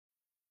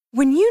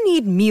When you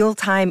need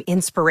mealtime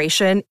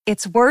inspiration,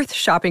 it's worth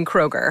shopping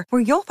Kroger,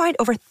 where you'll find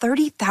over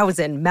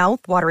 30,000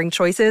 mouth-watering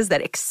choices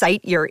that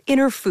excite your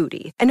inner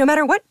foodie. And no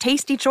matter what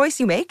tasty choice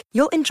you make,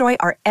 you'll enjoy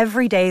our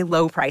everyday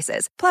low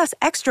prices, plus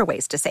extra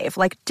ways to save,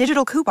 like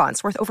digital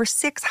coupons worth over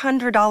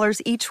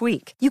 $600 each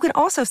week. You can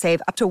also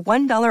save up to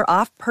 $1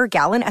 off per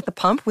gallon at the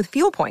pump with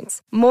fuel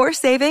points. More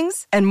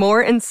savings and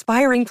more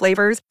inspiring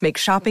flavors make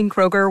shopping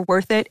Kroger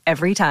worth it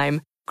every time.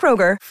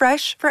 Kroger,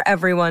 fresh for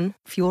everyone.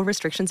 Fuel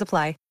restrictions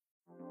apply.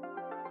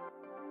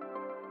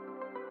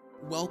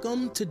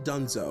 Welcome to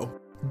Dunzo.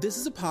 This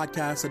is a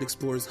podcast that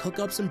explores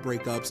hookups and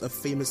breakups of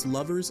famous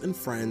lovers and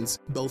friends,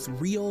 both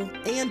real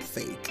and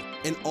fake,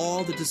 and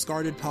all the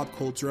discarded pop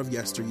culture of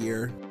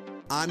yesteryear.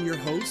 I'm your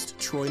host,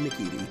 Troy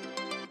McEady.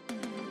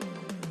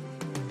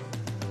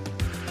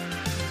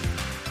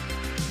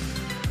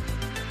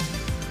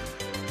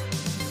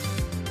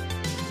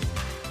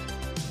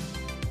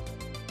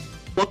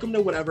 Welcome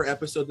to whatever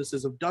episode this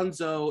is of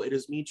Dunzo. It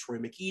is me, Troy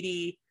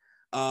McEady.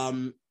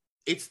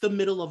 It's the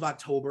middle of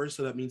October,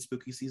 so that means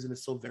spooky season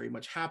is still very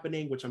much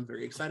happening, which I'm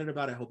very excited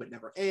about. I hope it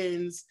never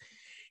ends.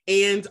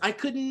 And I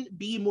couldn't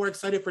be more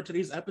excited for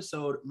today's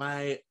episode.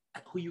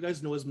 Who you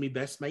guys know as my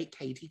best mate,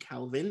 Katie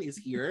Calvin, is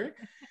here.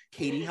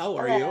 Katie, how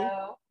are you?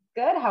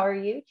 Good. How are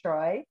you,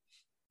 Troy?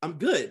 I'm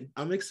good.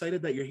 I'm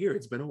excited that you're here.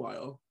 It's been a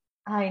while.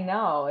 I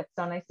know. It's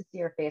so nice to see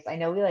your face. I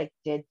know we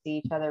did see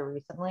each other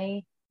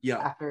recently. Yeah.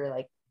 After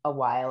a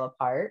while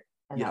apart.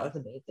 And yeah. That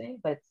was amazing,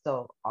 but it's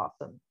still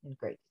awesome and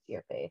great to see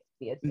your face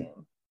via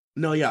Zoom.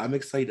 No, yeah, I'm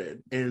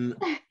excited. And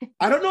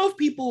I don't know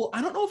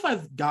if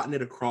I've gotten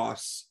it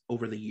across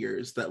over the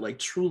years that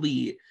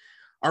truly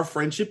our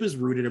friendship is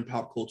rooted in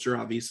pop culture,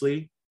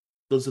 obviously.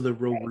 Those are the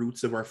real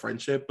roots of our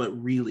friendship, but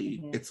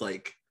really it's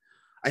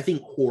I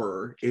think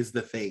horror is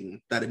the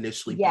thing that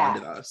initially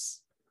bonded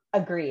us.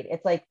 Agreed.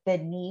 It's the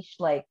niche,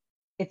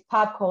 it's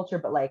pop culture,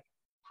 but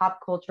pop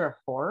culture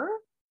horror.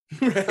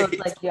 Right. So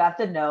it's you have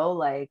to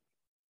know,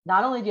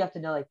 not only do you have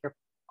to know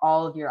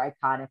all of your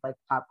iconic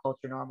pop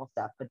culture normal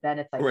stuff, but then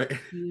it's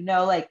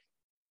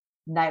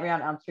Nightmare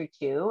on Elm Street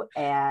 2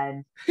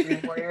 and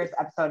Dream Warriors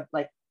episode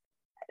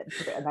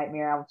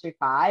Nightmare on Elm Street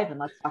 5, and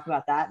let's talk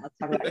about that, and let's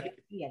talk about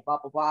Nancy and blah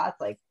blah blah.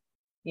 It's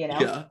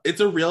yeah, it's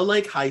a real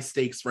high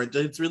stakes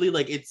friendship. It's really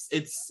it's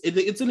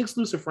an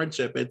exclusive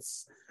friendship.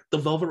 It's the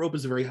velvet rope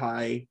is very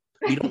high.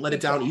 We don't let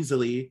it down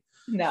easily.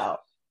 No.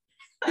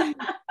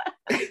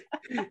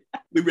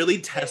 We really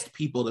test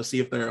people to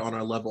see if they're on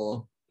our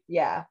level.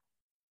 Yeah,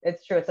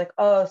 it's true. It's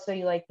oh, so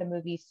you like the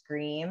movie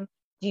Scream?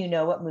 Do you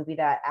know what movie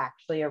that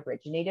actually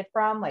originated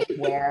from?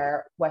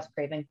 Where Wes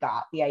Craven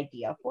got the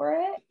idea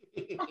for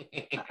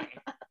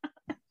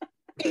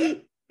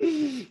it?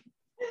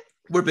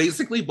 We're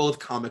basically both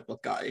comic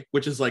book guy,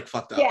 which is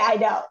fucked up. Yeah, I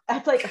know.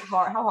 That's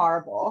how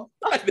horrible.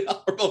 I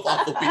know. We're both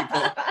awful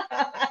people.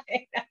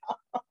 I know.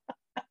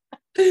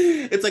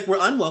 It's we're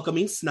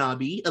unwelcoming,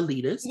 snobby,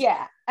 elitist.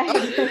 Yeah.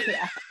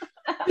 Yeah.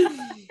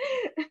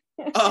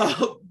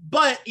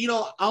 But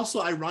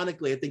also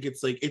ironically, I think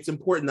it's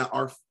important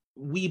that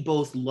we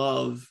both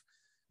love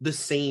the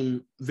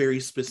same very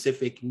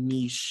specific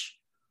niche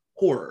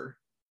horror.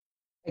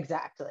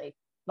 Exactly.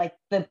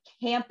 The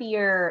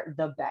campier,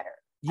 the better.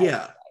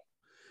 Yeah,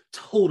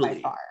 totally.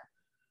 By far.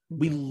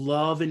 We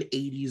love an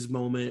 80s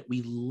moment.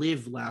 We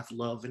live, laugh,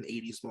 love an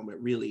 80s moment.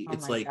 Really, oh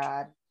it's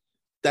God.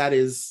 That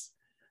is.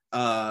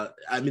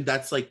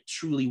 That's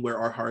truly where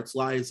our hearts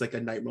lie. It's a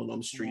Nightmare on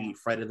Elm Street,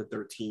 Friday the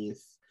 13th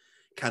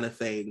kind of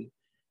thing.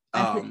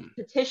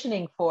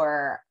 Petitioning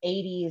for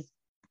 80s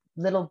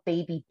little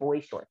baby boy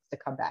shorts to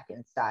come back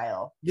in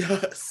style.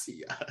 Yes.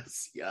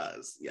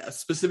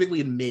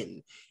 Specifically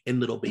men in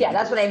little baby. Yeah,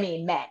 that's what I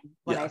mean, men.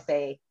 When I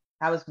say,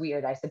 that was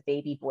weird. I said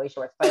baby boy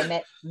shorts, but I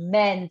meant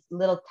men's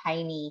little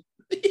tiny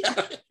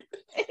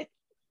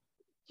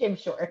gym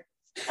shorts.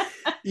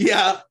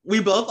 Yeah,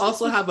 we both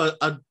also have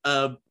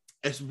a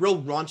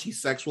real raunchy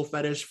sexual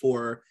fetish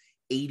for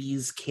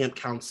 80s camp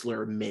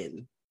counselor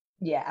men.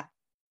 Yeah.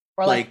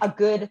 Or a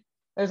good,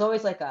 there's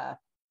always I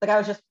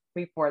was just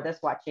before this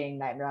watching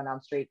Nightmare on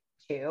Elm Street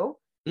 2.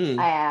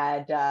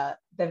 And then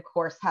of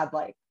course had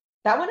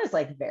that one is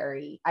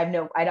very, I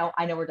know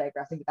we're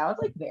digressing, but that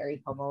one's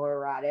very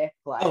homoerotic.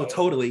 Oh,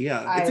 totally.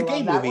 Yeah. It's a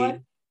gay movie.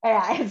 One.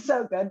 Yeah, it's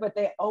so good. But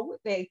I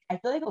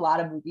feel a lot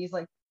of movies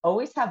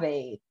always have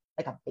a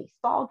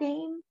baseball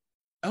game.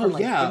 Oh,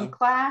 from, in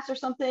class or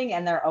something,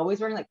 and they're always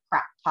wearing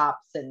crop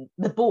tops, and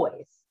the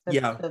boys,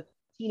 the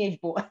teenage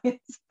boys,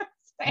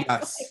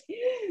 yes,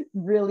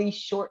 really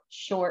short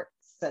shorts,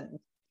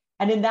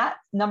 and in that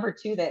number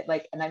 2 that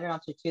Nightmare on Elm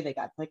Street 2, they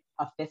got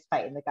a fist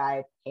fight in the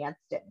guy's pants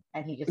in,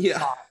 and he just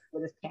fought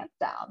with his pants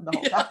down the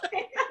whole time.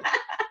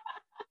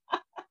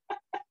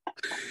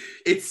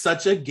 It's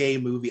such a gay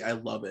movie. I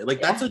love it.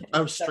 That's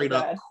a straight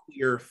up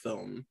queer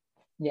film.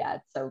 Yeah,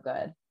 it's so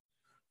good.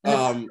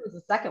 And it was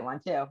the second one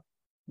too.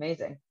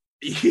 Amazing.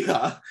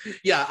 Yeah.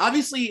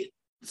 Obviously,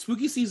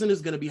 spooky season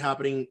is going to be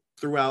happening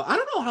throughout. I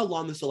don't know how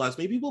long this will last.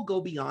 Maybe we'll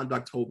go beyond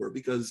October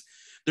because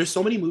there's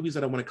so many movies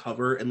that I want to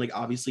cover. And like,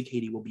 obviously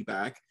Katie will be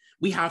back.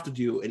 We have to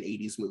do an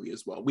 80s movie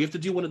as well. We have to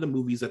do one of the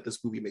movies that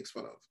this movie makes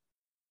fun of.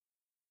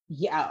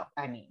 Yeah.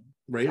 I mean,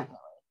 right. Definitely.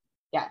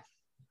 Yes.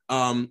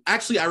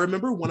 Actually, I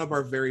remember one of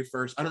our very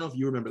first, I don't know if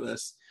you remember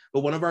this,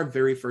 but one of our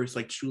very first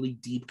like truly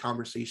deep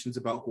conversations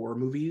about horror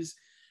movies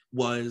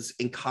was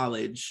in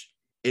college.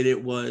 And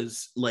it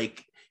was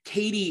like,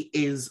 Katie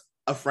is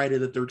a Friday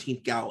the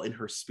 13th gal in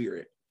her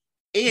spirit.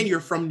 And you're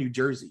from New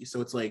Jersey.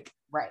 So it's like,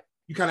 right.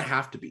 You kind of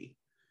have to be.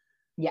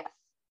 Yes.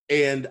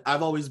 And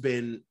I've always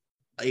been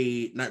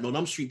a Nightmare on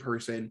Elm Street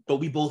person, but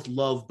we both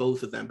love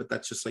both of them. But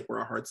that's just like where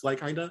our hearts lie,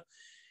 kind of.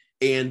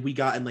 And we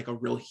got in like a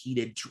real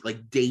heated,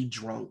 like day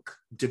drunk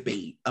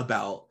debate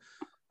about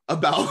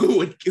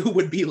who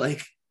would be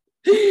like,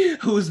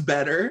 who's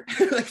better,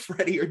 like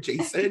Freddy or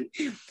Jason.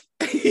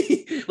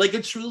 Like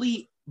a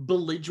truly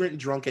belligerent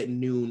drunk at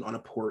noon on a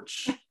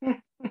porch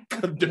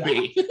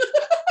debate. Yeah.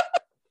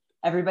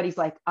 Everybody's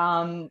like,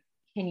 can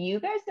you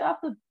guys get off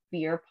the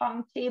beer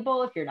pong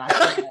table if you're not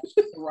going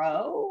to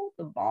throw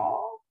the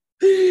ball?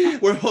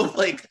 We're both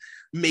like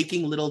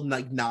making little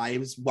like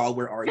knives while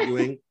we're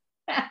arguing.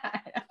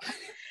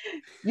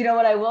 You know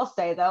what I will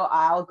say though,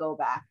 I'll go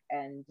back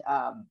and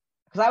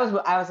because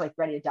I was like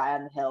ready to die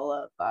on the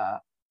hill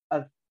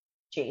of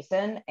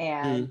Jason,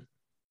 and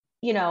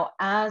you know,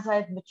 as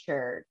I've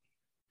matured,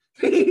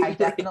 I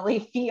definitely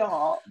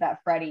feel that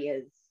Freddy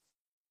is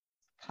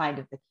kind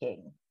of the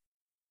king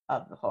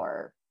of the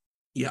horror.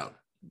 Yeah.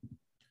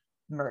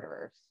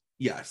 Murderers.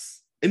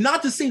 Yes. And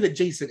not to say that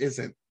Jason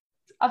isn't.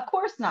 Of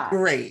course not.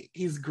 Great.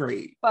 He's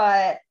great.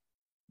 But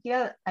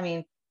yeah, I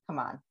mean, come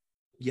on.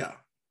 Yeah.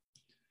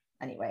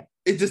 Anyway.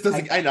 It just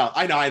doesn't, I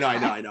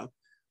know.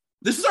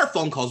 This is our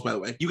phone calls, by the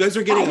way. You guys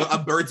are getting a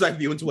bird's eye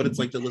view into what it's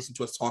like to listen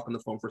to us talk on the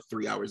phone for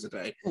 3 hours a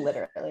day.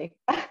 Literally.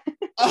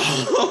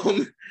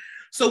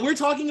 So we're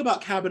talking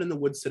about Cabin in the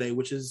Woods today,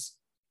 which is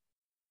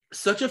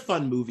such a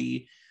fun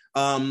movie.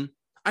 I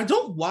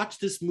don't watch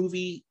this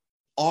movie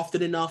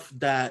often enough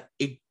that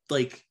it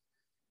like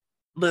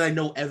that I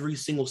know every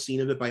single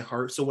scene of it by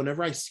heart. So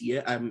whenever I see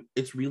it,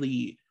 it's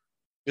really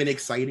an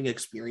exciting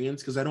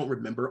experience because I don't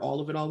remember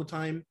all of it all the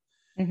time.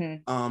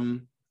 Mm-hmm.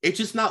 It's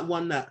just not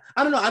one that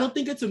I don't know. I don't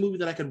think it's a movie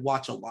that I could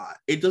watch a lot.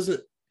 It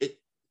doesn't.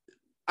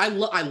 I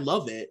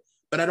love it,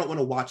 but I don't want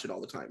to watch it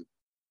all the time.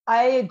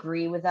 I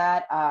agree with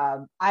that.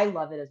 I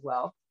love it as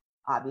well.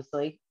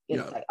 Obviously,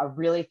 it's like a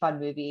really fun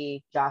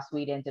movie. Joss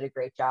Whedon did a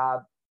great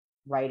job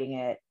writing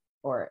it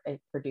or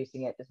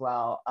producing it as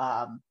well.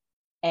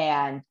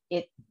 And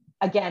it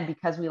again,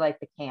 because we like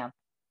the camp,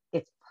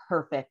 it's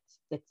perfect.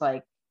 It's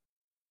like,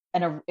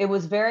 and it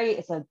was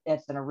it's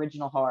an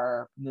original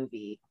horror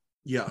movie.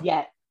 Yeah.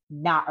 Yet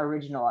not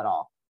original at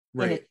all.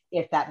 Right.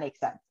 If that makes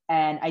sense.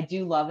 And I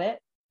do love it.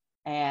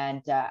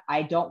 And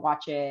I don't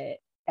watch it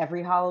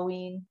every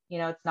Halloween. You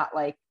know, it's not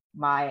like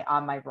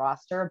on my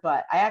roster,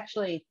 but I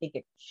actually think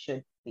it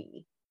should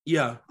be.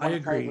 Yeah, I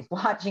agree. I was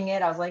watching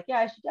it, I was like, yeah,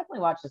 I should definitely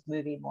watch this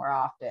movie more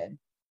often.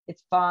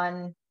 It's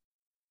fun,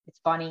 it's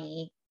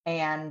funny,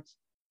 and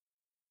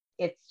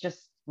it's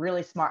just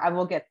really smart. I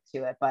will get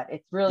to it, but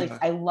it's really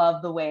I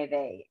love the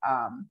way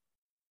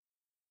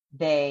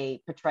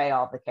they portray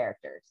all the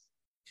characters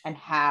and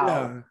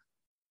how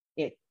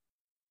it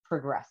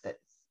progresses.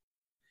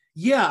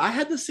 Yeah, I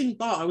had the same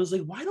thought. I was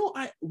like, why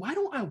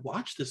don't I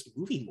watch this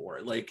movie more?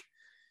 Like,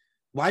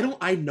 why don't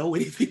I know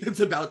anything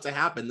that's about to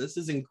happen? This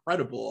is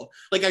incredible.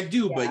 Like I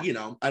do, but you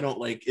know, I don't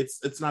like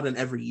it's not an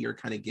every year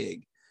kind of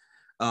gig.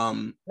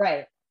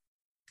 Right.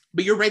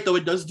 But you're right though,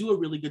 it does do a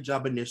really good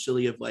job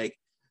initially of like,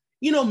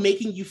 you know,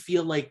 making you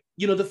feel like,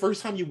 you know, the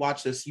first time you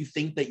watch this, you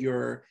think that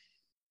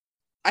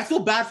I feel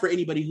bad for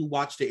anybody who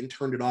watched it and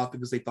turned it off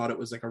because they thought it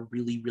was like a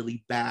really,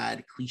 really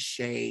bad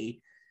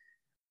cliche,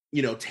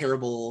 you know,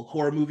 terrible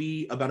horror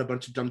movie about a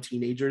bunch of dumb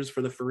teenagers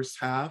for the first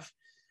half,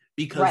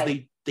 because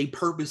they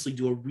purposely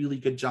do a really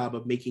good job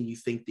of making you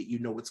think that you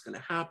know what's going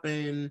to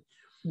happen.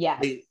 Yeah.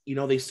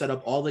 They set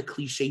up all the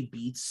cliche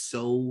beats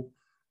so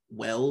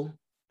well,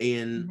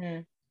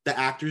 and the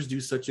actors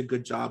do such a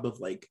good job of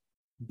like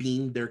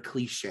being their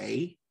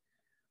cliche.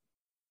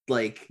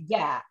 Like,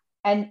 yeah.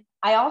 And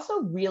I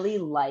also really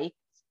liked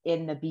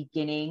in the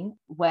beginning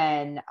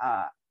when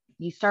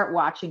you start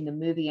watching the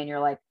movie and you're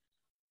like,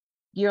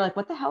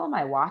 what the hell am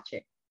I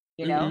watching?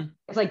 You know,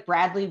 it's like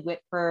Bradley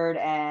Whitford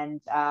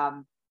and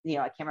you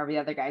know, I can't remember the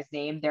other guy's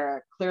name.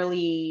 They're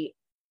clearly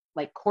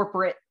like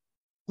corporate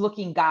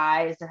looking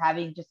guys. They're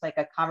having just like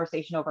a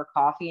conversation over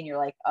coffee, and you're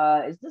like,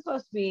 is this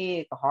supposed to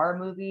be a horror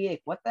movie?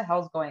 Like, what the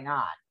hell's going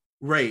on?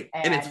 Right.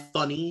 And it's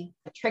funny.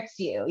 It tricks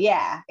you.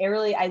 Yeah.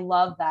 I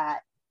love that.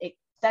 It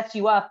sets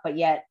you up, but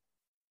yet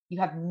you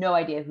have no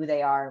idea who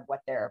they are and what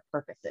their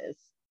purpose is.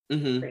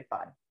 It's pretty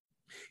fun.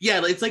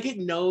 Yeah, it's like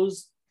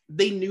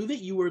they knew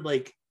that you were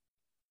like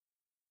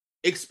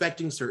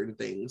expecting certain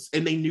things,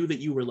 and they knew that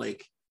you were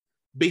like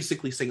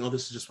basically saying, oh,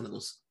 this is just one of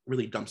those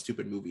really dumb,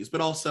 stupid movies. But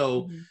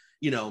also,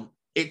 you know,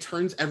 it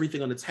turns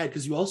everything on its head,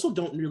 because you also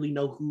don't really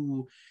know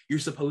who you're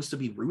supposed to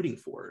be rooting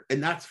for,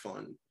 and that's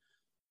fun.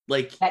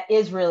 Like, that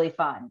is really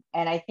fun,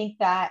 and I think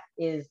that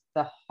is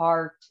the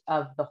heart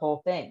of the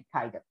whole thing,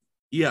 kind of.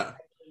 Yeah.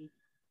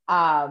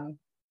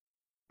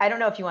 I don't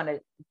know if you want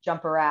to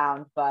jump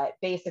around, but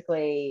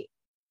basically,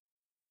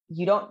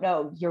 you don't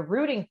know, you're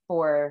rooting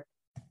for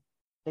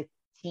the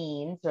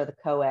teens or the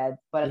co-eds,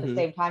 but at the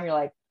same time, you're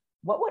like,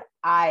 what would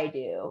I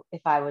do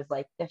if I was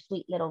like the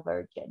sweet little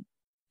virgin,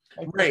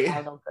 like the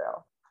final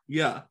girl?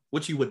 Yeah,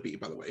 which you would be,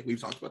 by the way.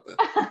 We've talked about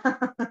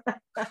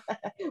that.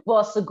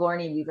 Well,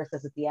 Sigourney Weaver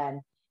says at the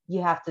end,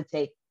 you have to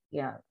take,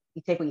 you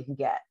take what you can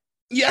get.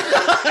 Yeah,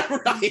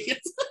 right.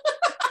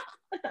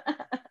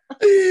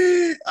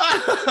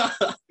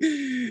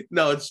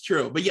 No, it's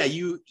true. But yeah,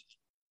 you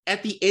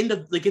at the end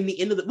of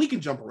we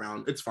can jump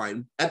around. It's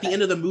fine. At the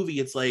end of the movie,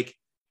 it's like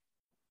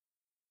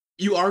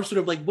you are sort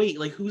of like, wait,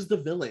 like who's the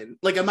villain?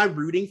 Like, am I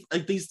rooting?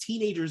 Like, these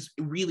teenagers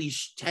really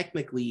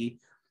technically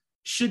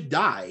should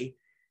die,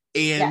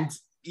 and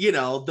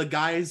the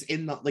guys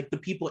in the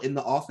people in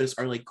the office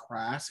are like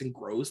crass and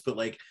gross, but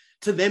like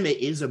to them it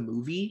is a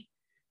movie,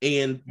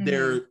 and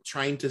they're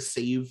trying to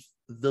save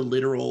the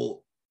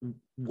literal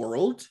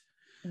world.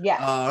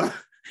 Yeah.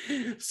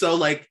 So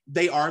like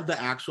they are the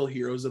actual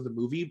heroes of the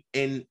movie,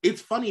 and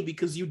it's funny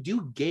because you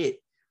do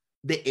get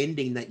the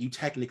ending that you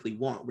technically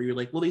want, where you're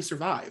like, well, they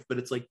survive, but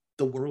it's like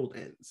the world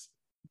ends.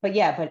 But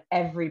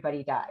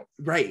everybody dies.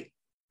 Right.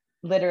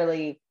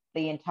 Literally,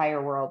 the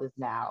entire world is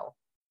now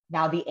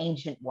the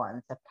ancient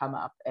ones have come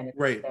up, and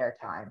it's their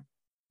time.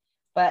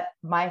 But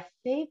my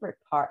favorite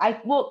part,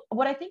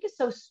 what I think is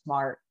so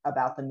smart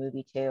about the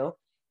movie too,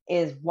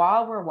 is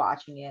while we're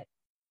watching it,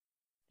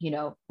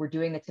 we're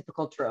doing the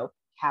typical trope,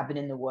 cabin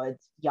in the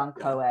woods, young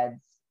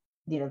co-eds,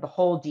 the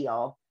whole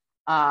deal,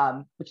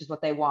 which is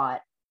what they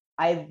want.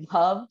 I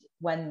loved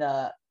when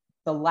the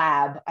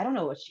lab, I don't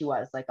know what she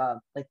was, like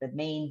the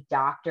main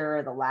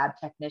doctor, the lab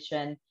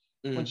technician,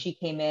 when she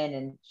came in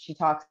and she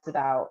talks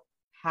about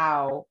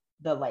how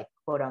the like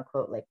quote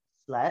unquote like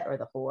slut or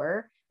the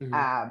whore,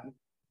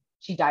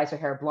 she dyes her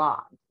hair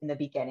blonde in the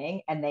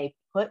beginning, and they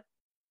put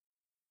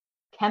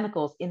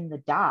chemicals in the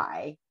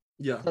dye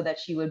so that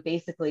she would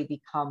basically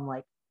become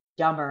like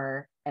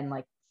dumber and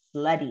like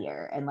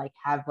sluttier and like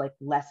have like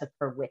less of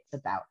her wits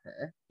about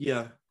her.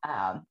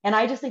 And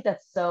I just think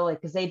that's so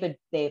like, because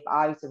they've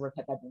obviously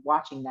been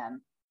watching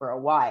them for a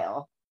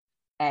while,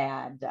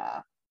 and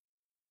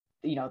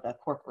the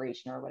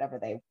corporation or whatever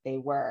they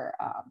were,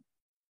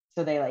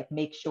 so they like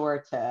make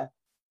sure to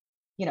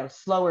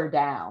slow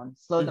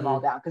them all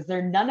down, because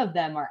none of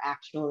them are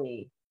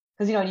actually,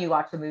 because when you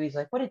watch the movies,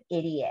 like, what an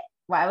idiot,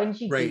 why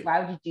would you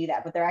do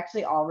that? But they're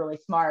actually all really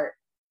smart,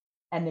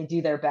 and they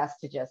do their best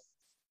to just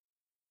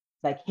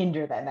like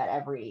hinder them at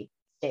every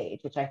stage,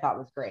 which I thought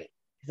was great,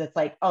 because it's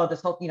like, oh,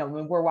 this whole,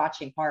 when we're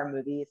watching horror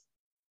movies,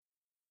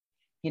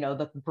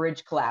 the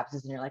bridge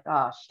collapses and you're like,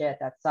 oh shit,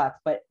 that sucks,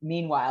 but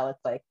meanwhile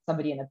it's like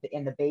somebody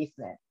in the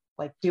basement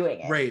like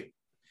doing it,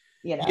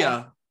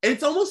 Yeah,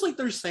 it's almost like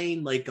they're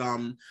saying like,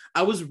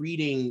 I was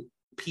reading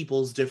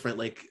people's different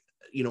like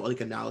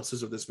like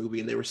analysis of this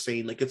movie, and they were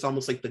saying like it's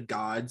almost like the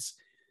gods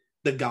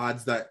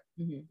that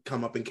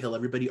come up and kill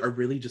everybody are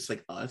really just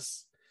like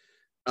us,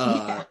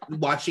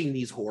 watching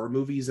these horror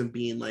movies and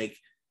being like,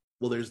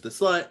 well, there's the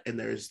slut, and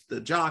there's the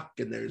jock,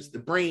 and there's the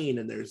brain,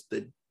 and there's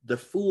the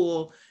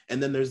fool,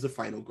 and then there's the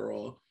final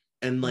girl,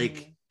 and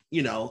like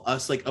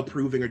us like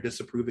approving or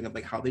disapproving of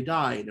like how they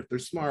die, and if they're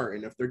smart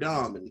and if they're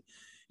dumb, and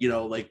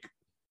like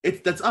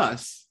that's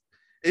us.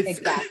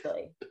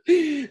 Exactly.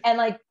 And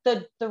like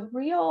the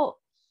real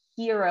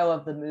hero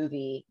of the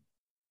movie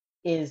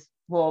is,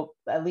 well,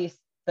 at least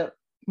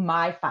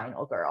my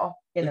final girl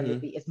in the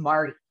movie is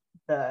Marty,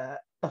 the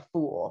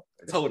fool.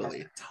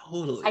 Totally.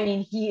 I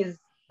mean, he is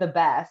the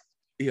best.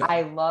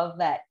 I love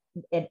that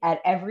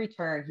at every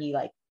turn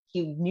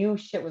he knew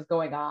shit was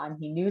going on.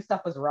 He knew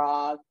stuff was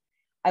wrong.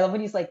 I love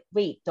when he's like,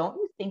 wait, don't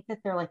you think that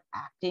they're like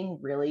acting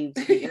really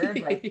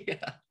weird?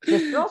 Like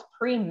this girl's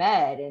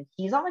pre-med and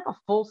he's on like a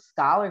full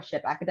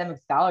academic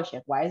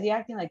scholarship. Why is he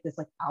acting like this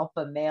like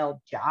alpha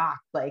male jock?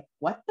 Like,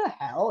 what the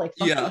hell? Like,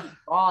 something's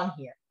wrong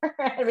here.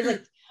 I was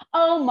like,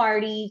 oh,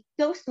 Marty,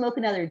 go smoke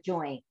another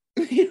joint.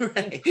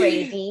 Right.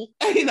 Crazy.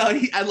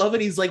 I love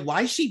it. He's like,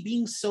 why is she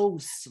being so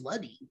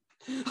slutty?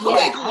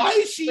 Like, why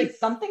is she like,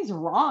 something's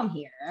wrong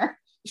here?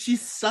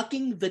 She's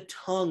sucking the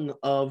tongue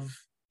of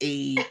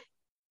a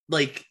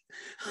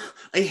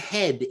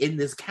head in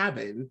this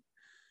cabin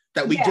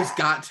that we just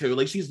got to.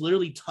 Like, she's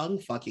literally tongue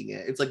fucking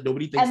it. It's like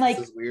nobody thinks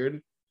this is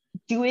weird.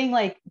 Doing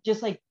like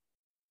just like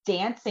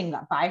dancing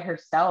by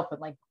herself and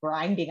like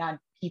grinding on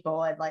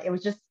people, and like it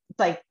was just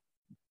like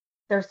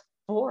there's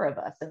 4 of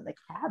us in the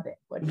cabin.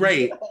 What are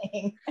you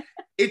doing?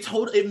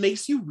 It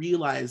makes you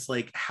realize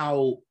like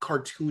how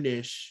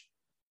cartoonish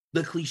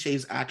the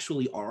cliches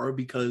actually are,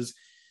 because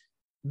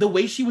the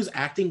way she was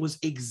acting was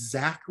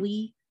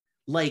exactly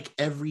like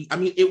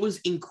it was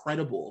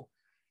incredible.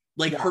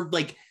 like her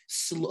like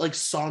like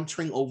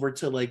sauntering over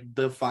to like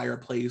the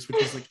fireplace,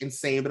 which is like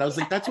insane. But I was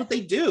like, that's what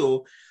they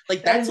do.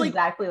 Like that's like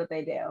exactly what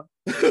they do.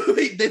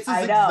 This is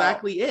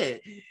exactly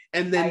it.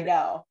 And then I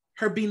know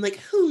her being like,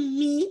 who,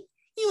 me?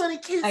 You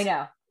want to kiss? I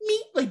know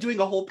me? Like doing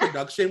a whole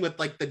production with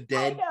like the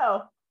dead. I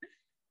know.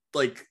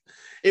 Like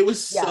it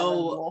was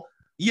so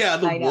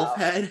the wolf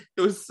head.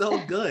 It was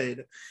so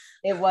good.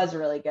 It was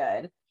really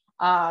good.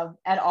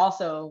 And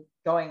also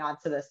going on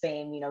to the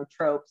same,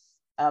 tropes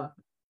of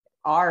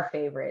our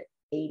favorite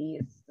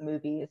 80s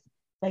movies,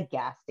 the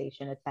gas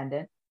station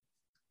attendant.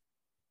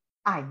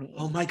 I mean,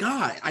 oh my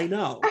God, I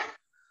know.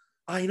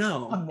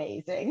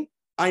 Amazing.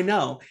 I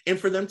know. And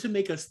for them to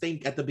make us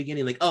think at the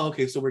beginning, like, oh,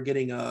 okay, so we're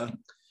getting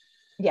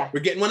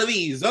we're getting one of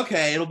these.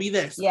 Okay, it'll be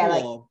this. Yeah,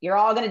 cool. Like you're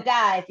all gonna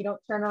die if you don't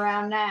turn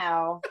around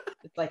now.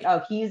 It's like,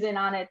 oh, he's in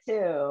on it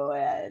too.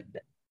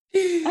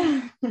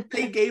 And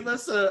they gave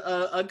us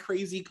a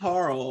crazy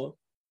Carl,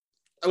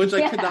 which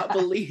I could not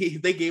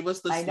believe. They gave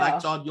us the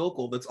slack-jawed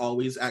yokel that's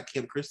always at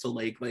Camp Crystal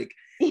Lake, like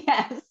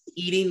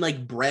eating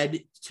like bread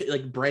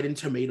and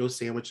tomato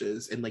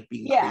sandwiches and like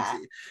being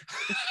crazy.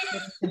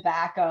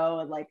 Tobacco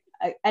and like,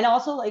 and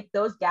also like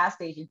those gas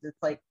stations.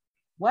 It's like,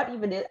 what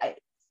even is?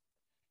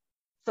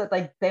 So it's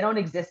like they don't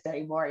exist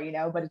anymore,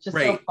 but it's just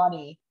so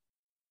funny.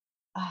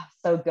 Oh,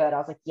 so good. I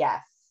was like,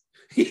 yes.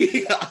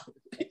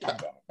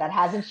 That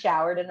hasn't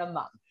showered in a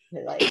month.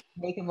 Like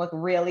make him look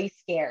really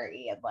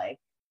scary and like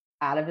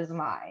out of his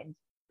mind.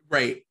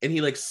 Right. And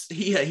he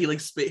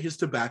spit his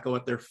tobacco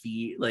at their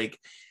feet. Like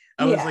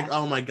I was like,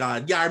 oh my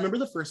God. Yeah, I remember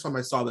the first time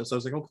I saw this, I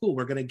was like, oh cool,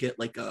 we're gonna get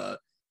like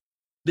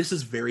this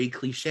is very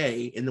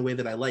cliche in the way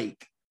that I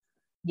like.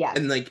 Yeah.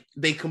 And like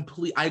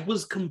I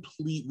was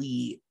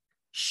completely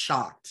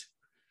shocked.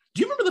 Do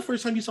you remember the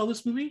first time you saw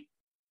this movie?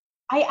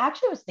 I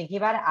actually was thinking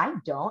about it.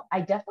 I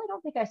definitely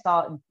don't think I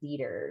saw it in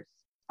theaters.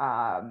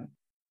 I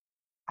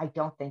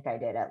don't think I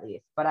did, at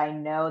least. But I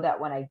know that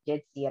when I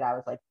did see it, I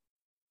was like,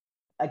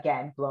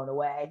 again, blown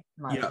away.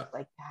 And I was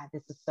like, God,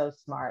 this is so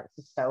smart.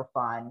 This is so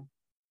fun.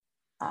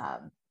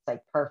 It's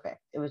like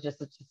perfect. It was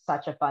just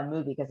such a fun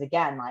movie because,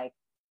 again, like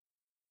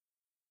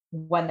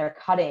when they're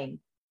cutting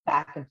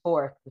back and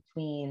forth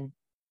between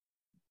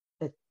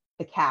the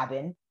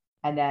cabin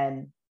and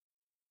then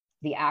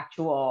the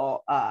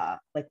actual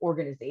like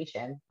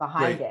organization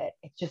behind it,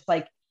 it's just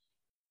like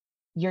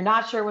you're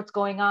not sure what's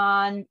going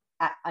on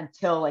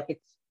until like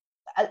it's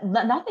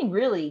nothing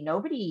really,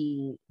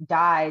 nobody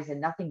dies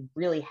and nothing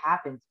really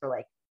happens for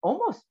like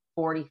almost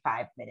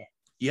 45 minutes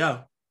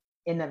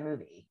in the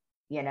movie,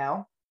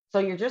 so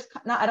you're just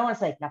not, I don't want to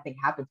say like nothing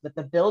happens, but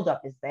the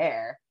buildup is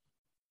there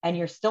and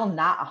you're still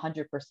not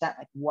 100%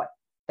 like what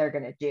they're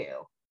gonna do,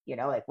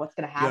 like what's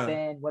gonna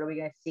happen, what are we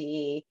gonna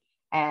see.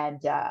 And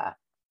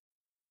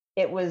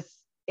it was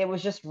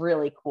just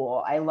really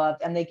cool. I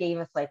loved, and they gave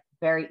us like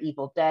very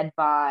Evil Dead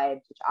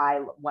vibes, which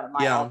one of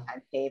my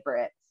all-time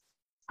favorites.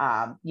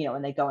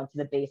 When they go into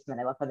the basement,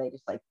 I love how they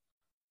just like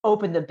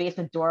open the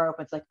basement door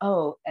open. It's like,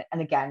 oh,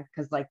 and again,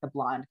 because like the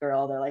blonde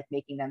girl, they're like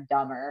making them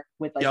dumber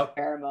with like the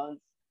pheromones.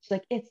 She's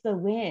like, it's the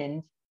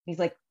wind. He's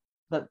like,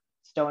 the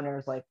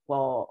stoner's like,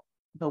 well,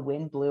 the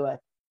wind blew a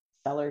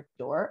cellar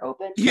door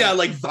open. Yeah,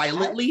 like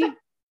violently.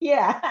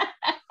 Yeah.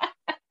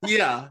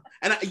 Yeah.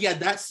 And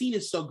that scene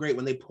is so great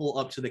when they pull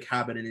up to the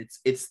cabin and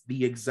it's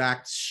the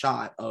exact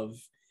shot of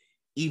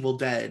Evil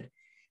Dead.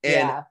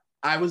 And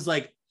I was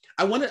like,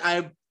 I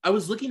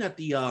was looking at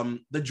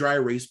the dry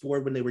erase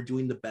board when they were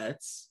doing the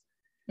bets,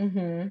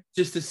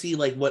 just to see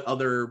like what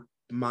other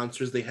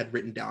monsters they had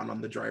written down on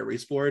the dry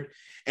erase board,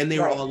 and they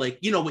were all like,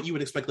 what you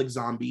would expect, like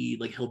zombie,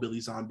 like hillbilly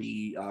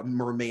zombie,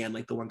 merman,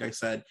 like the one guy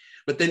said.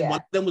 But then one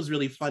of them was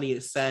really funny.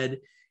 It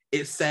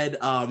said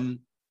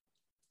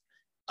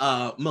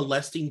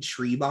molesting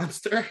tree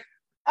monster.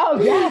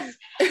 Oh yes.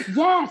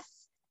 Yes.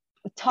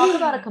 Talk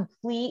about a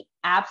complete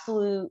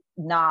absolute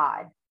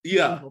nod.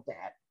 Yeah. Evil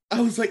Dead. I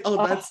was like,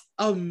 oh, that's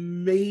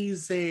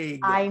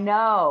amazing. I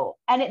know.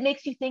 And it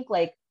makes you think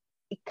like,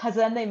 because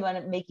then they want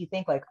to make you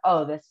think like,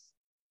 oh,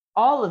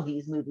 all of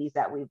these movies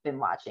that we've been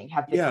watching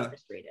have been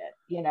illustrated,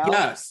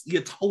 Yes. Yeah,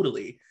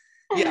 totally.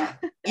 Yeah.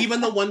 Even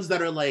the ones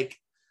that are like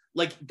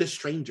The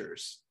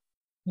Strangers.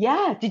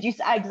 Yeah. Did you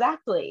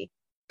exactly?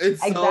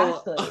 It's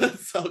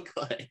so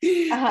good.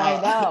 I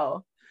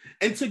know.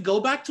 And to go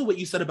back to what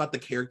you said about the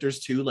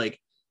characters too, like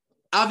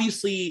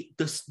obviously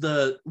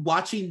the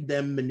watching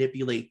them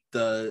manipulate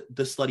the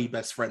slutty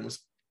best friend was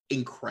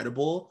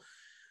incredible.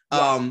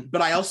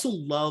 But I also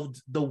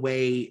loved the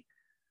way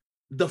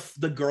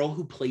the girl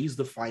who plays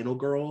the final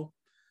girl,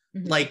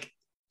 like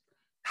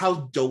how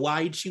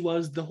doe-eyed she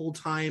was the whole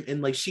time,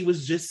 and like she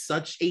was just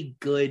such a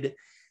good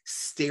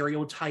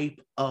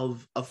stereotype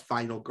of a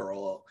final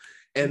girl,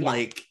 and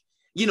like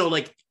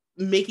like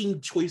making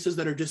choices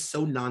that are just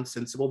so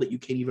nonsensical that you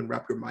can't even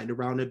wrap your mind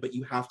around it, but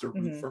you have to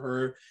root for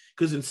her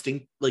because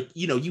instinct, like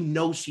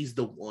she's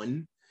the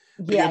one.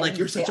 But you're like,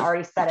 you're such a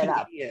already set it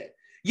up. Idiot.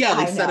 Yeah,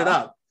 they set it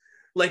up.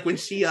 Like when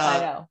she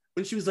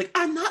was like,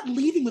 I'm not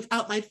leaving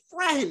without my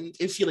friend,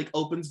 and she like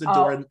opens the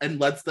door and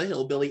lets the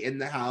hillbilly in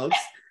the house.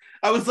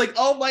 I was like,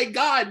 oh my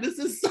God, this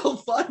is so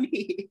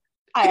funny.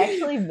 I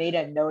actually made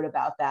a note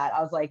about that.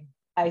 I was like,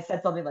 I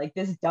said something like,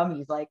 this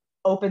dummy's like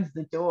opens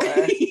the door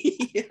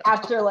yeah.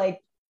 After like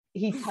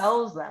he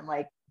tells them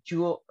like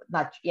Jules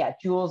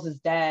is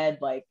dead,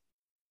 like,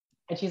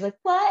 and she's like,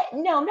 what?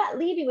 No, I'm not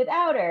leaving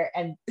without her.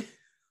 And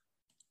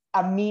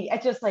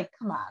it's just like,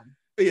 come on.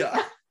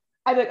 Yeah.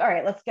 I'm like, all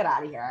right, let's get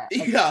out of here.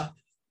 Like, yeah.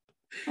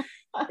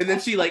 And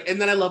then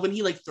and then I love when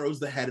he like throws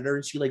the head at her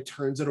and she like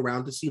turns it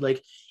around to see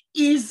like,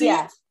 is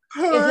it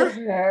her? Is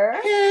it her?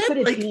 Head? Could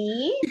it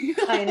be?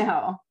 Yeah. I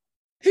know.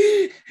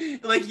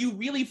 Like you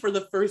really for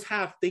the first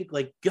half think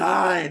like,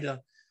 God,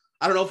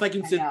 I don't know if I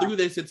can sit through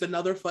this. It's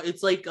another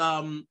it's like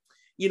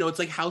it's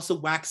like House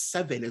of Wax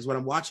 7 is what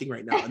I'm watching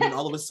right now. And then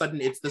all of a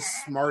sudden it's the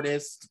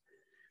smartest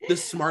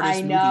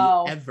movie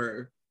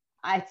ever.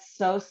 It's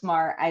so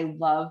smart. I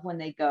love when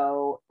they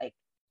go like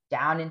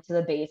down into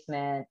the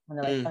basement when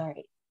they're like, all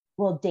right,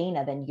 well,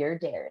 Dana, then you're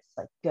Darius.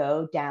 Like,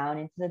 go down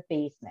into the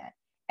basement.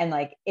 And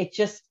like, it's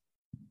just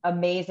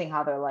amazing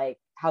how they're like,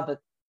 how the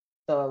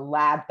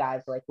lab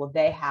guys are like, well,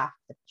 they have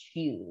to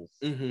choose.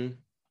 Mm-hmm.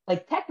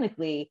 Like,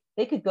 technically,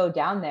 they could go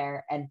down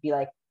there and be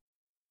like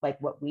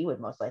what we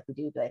would most likely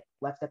do, be like,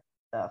 let's get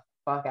the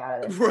fuck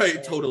out of this.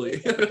 Right, totally.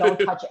 Don't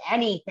touch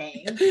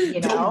anything.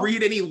 Don't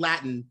read any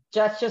Latin.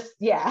 Just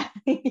yeah.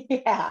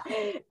 Yeah.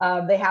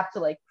 They have to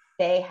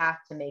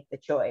make the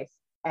choice.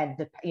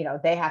 And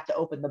they have to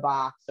open the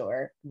box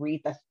or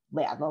read the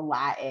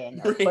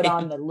Latin or put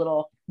on the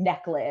little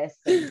necklace.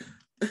 And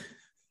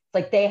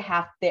like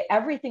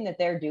everything that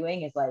they're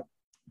doing is like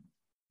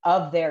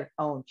of their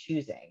own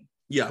choosing.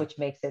 Yeah. Which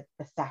makes it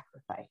a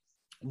sacrifice.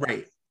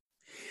 Right.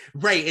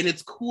 Right. And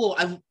it's cool.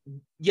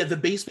 The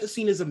basement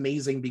scene is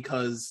amazing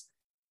because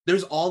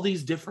there's all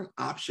these different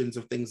options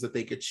of things that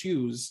they could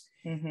choose.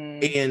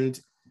 Mm-hmm. And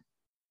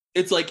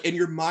it's like in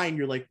your mind,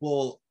 you're like,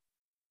 well,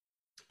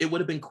 it would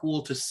have been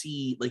cool to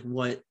see like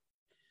what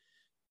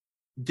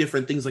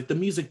different things, like the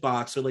music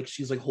box, or like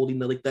she's like holding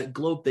that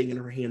globe thing in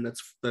her hand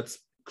that's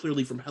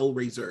clearly from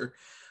Hellraiser.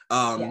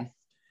 Yes.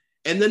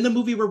 And then the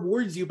movie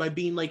rewards you by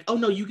being like, oh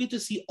no, you get to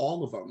see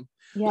all of them.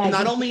 Yeah,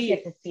 not only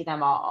get to see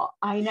them all.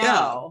 I know.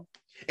 Yeah.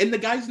 And the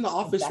guys in the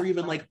office were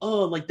even like,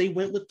 oh, like they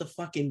went with the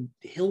fucking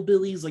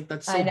hillbillies. Like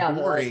that's so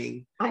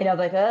boring. I know,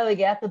 like, oh, we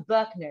got the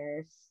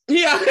Buckners.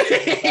 Yeah.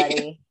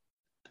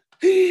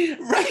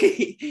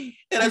 Right.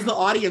 And as the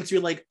audience,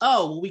 you're like,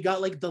 oh, well, we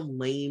got like the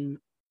lame,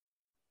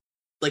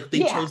 like they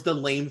chose the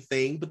lame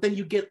thing, but then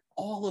you get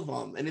all of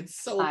them, and it's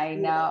so I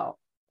know.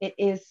 It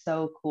is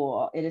so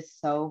cool. It is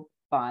so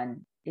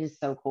fun. It is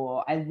so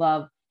cool. I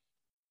love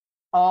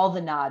all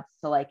the nods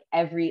to like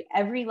every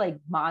like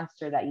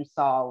monster that you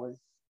saw was,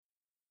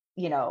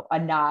 a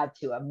nod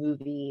to a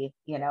movie,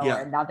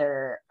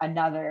 or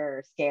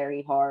another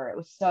scary horror.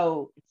 It's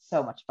so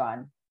much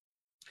fun.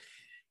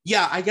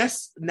 Yeah, I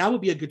guess now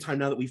would be a good time,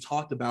 now that we've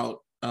talked about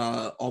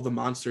all the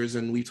monsters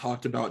and we've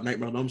talked about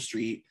Nightmare on Elm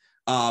Street.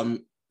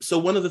 So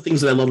one of the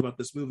things that I love about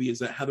this movie is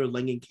that Heather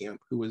Langenkamp,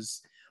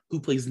 who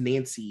plays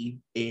Nancy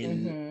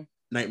in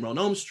Nightmare on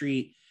Elm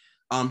Street,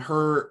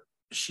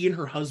 she and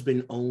her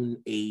husband own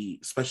a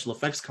special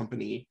effects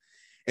company,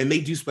 and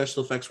they do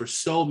special effects for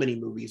so many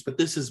movies, but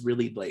this is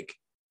really like,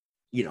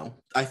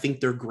 I think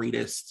their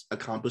greatest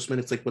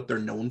accomplishment. It's like what they're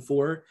known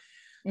for.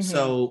 Mm-hmm.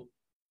 So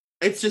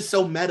it's just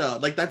so meta.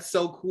 Like, that's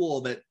so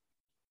cool that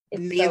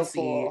it's Nancy.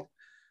 So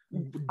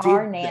cool.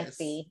 Our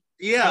Nancy.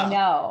 This.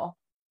 Yeah.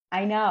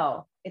 I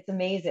know. It's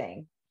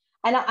amazing.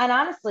 And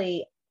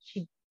honestly,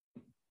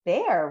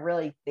 they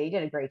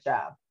did a great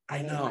job.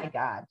 I know. My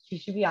God. She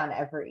should do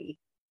every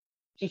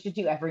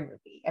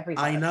movie.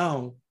 I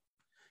know.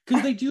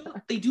 Because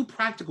they do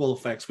practical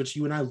effects, which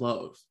you and I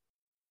love.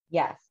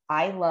 Yes.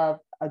 I love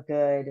a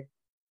good,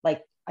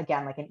 like,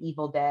 again, like an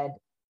Evil Dead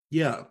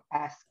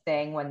esque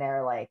thing when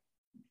they're like,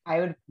 I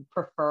would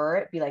prefer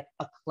it be like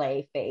a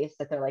clay face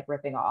that they're like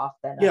ripping off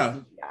than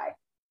CGI.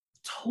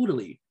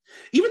 Totally.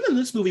 Even in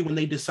this movie, when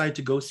they decide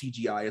to go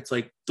CGI, it's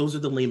like, those are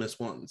the lamest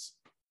ones.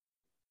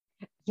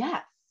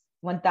 Yes.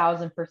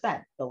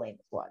 1000% the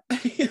lamest one.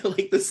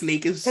 Like the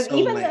snake is so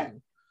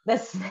lame. The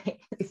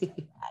snake is so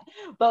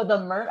bad. But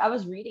I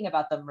was reading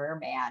about the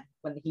merman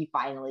when he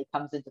finally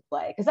comes into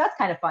play, because that's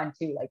kind of fun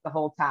too, like the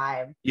whole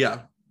time.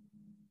 Yeah.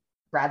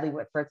 Bradley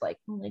Whitford's like,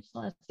 I just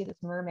want to see this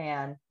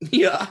merman.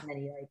 Yeah. And then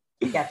he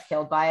like gets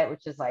killed by it,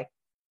 which is like,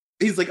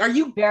 he's like, are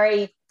you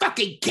very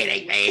fucking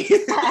kidding me?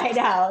 I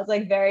know. It's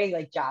like very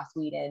like Joss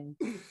Whedon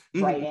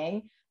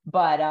writing.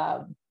 But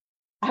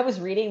I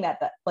was reading that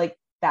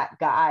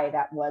guy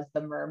that was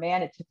the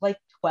merman, it took like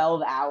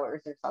 12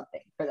 hours or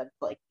something for them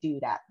to like do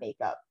that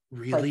makeup.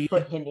 Really? Like,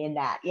 put him in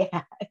that.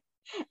 Yeah.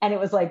 And it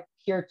was like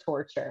pure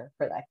torture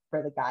for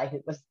the guy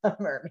who was the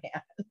merman.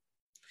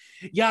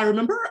 Yeah, I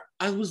remember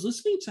I was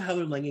listening to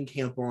Heather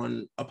Langenkamp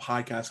on a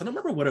podcast. I don't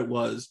remember what it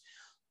was.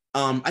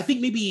 I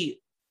think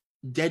maybe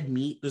Dead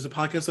Meat. There's a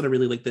podcast that I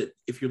really like that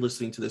if you're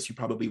listening to this, you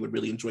probably would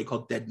really enjoy,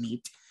 called Dead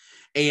Meat.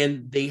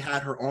 And they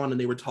had her on and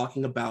they were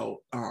talking about,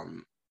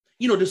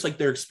 just like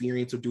their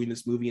experience of doing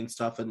this movie and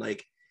stuff. And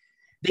like,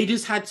 they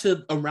just had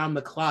to around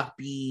the clock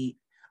be,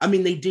 I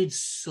mean, they did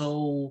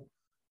so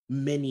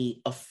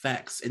many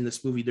effects in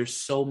this movie. There's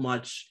so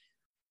much,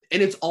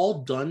 and it's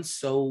all done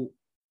so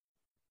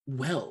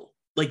well.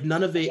 Like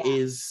none of it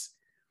is,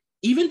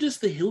 even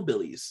just the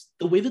hillbillies,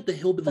 the way that the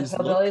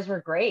hillbillies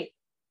were great.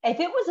 If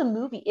it was a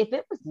movie, if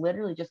it was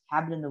literally just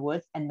Cabin in the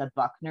Woods and the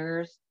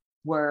Buckners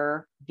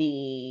were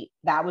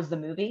that was the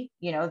movie,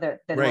 you know, there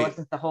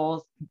wasn't the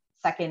whole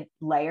second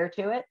layer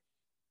to it,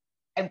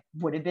 it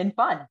would have been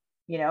fun,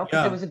 you know,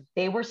 because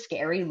they were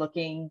scary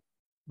looking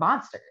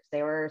monsters.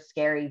 They were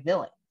scary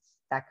villains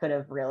that could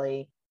have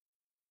really,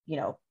 you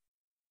know,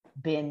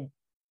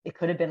 it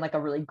could have been like a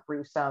really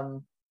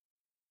gruesome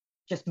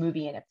just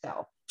movie in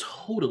itself.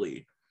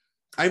 Totally.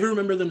 I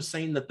remember them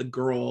saying that the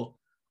girl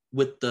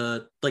with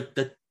the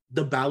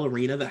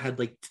ballerina that had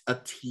like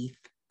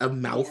a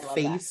mouth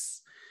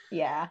face.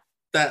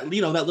 That,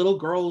 you know, that little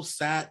girl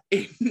sat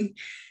in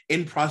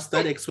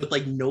prosthetics with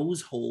like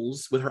nose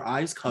holes with her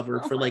eyes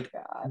covered for like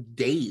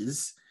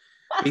days.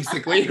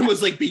 Basically, it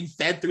was like being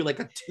fed through like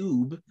a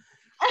tube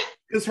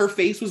because her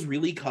face was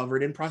really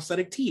covered in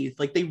prosthetic teeth.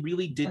 Like they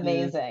really didn't.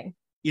 Amazing.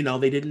 You know,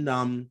 they didn't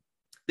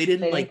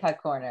like cut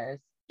corners.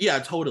 Yeah,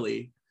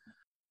 totally.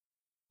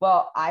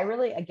 Well, I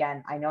really,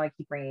 again, I know I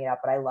keep bringing it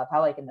up, but I love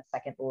how like in the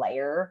second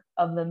layer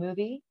of the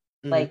movie,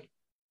 like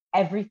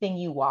everything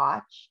you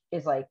watch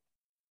is like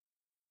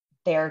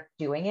they're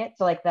doing it.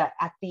 So like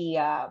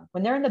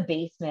when they're in the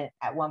basement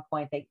at one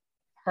point,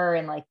 her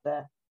and like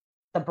the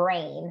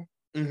brain,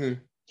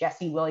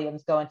 Jesse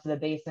Williams, go into the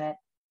basement,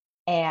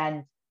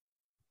 and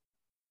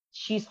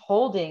she's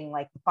holding,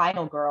 like the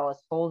final girl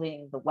is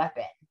holding the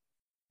weapon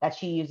that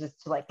she uses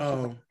to like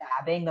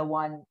stabbing the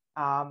one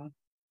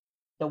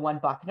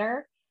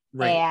Buckner,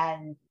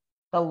 and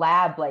the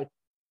lab like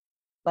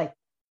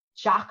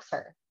shocks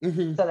her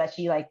so that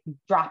she like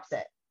drops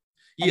it.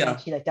 And then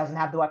she like doesn't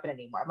have the weapon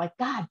anymore. I'm like,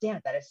 God damn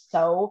it, that is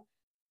so,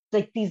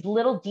 like, these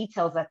little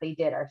details that they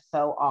did are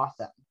so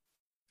awesome.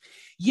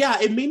 Yeah,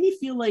 it made me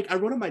feel like, I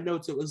wrote in my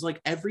notes, it was like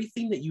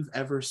everything that you've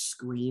ever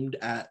screamed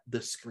at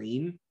the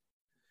screen.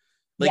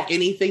 Like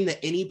anything that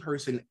any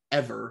person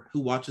ever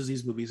who watches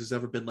these movies has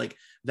ever been like,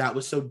 that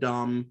was so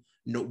dumb.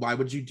 No, why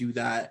would you do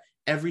that?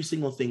 Every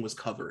single thing was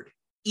covered.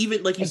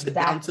 Even like you said,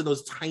 down to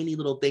those tiny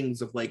little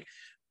things of like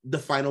the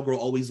final girl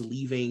always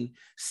leaving,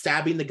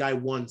 stabbing the guy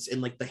once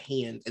in like the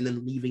hand and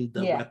then leaving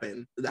the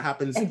weapon. That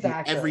happens in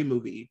every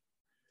movie.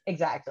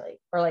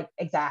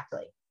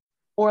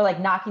 Or like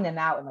knocking them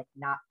out and like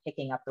not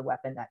picking up the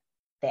weapon that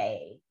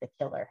the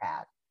killer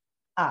had.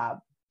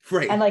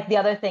 And like the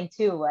other thing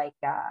too, like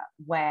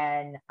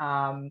when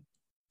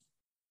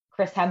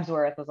Chris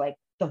Hemsworth was like,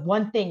 the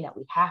one thing that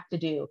we have to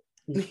do,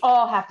 we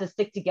all have to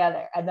stick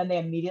together, and then they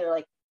immediately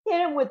like hit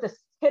him with the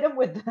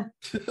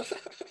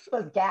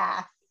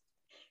gas,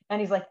 and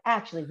he's like,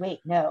 actually, wait,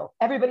 no,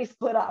 everybody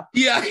split up.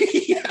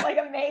 It's like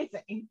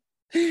amazing.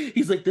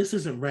 He's like, this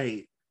isn't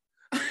right.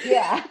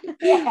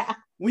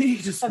 We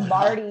need to split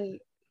up.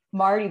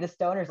 Marty the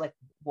stoner's like,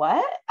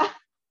 what?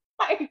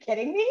 Are you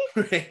kidding me?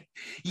 Right.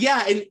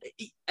 Yeah,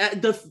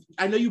 and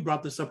I know you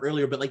brought this up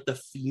earlier, but like the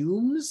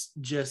fumes,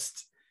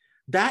 just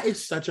that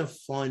is such a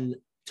fun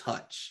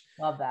touch.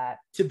 Love that.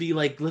 To be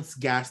like, let's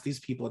gas these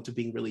people into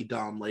being really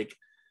dumb. Like,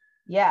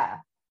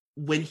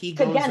 when he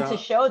goes again to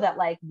show that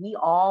like we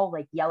all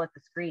like yell at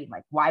the screen,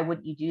 like, why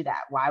wouldn't you do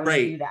that? Why would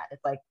you do that?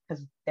 It's like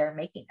because they're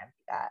making them do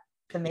that.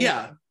 It's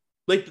amazing.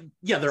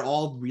 They're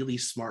all really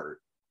smart.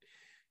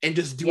 And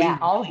just doing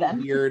all of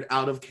them weird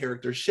out of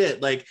character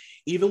shit. Like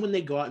even when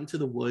they go out into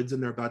the woods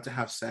and they're about to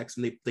have sex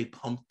and they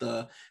pump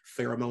the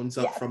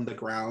pheromones up from the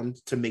ground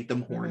to make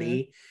them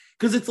horny.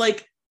 Because it's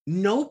like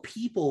no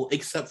people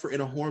except for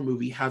in a horror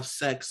movie have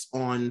sex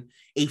on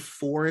a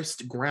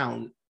forest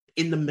ground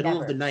in the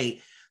middle of the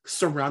night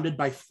surrounded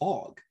by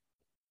fog.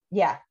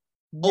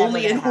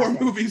 Only in horror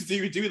movies do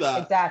you do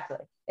that.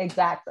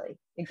 Exactly.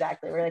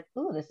 We're like,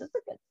 ooh, this is a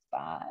good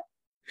spot.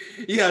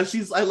 Yeah,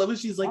 I love it.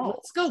 She's like,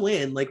 let's go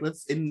in, like,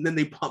 and then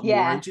they pump more,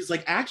 and she's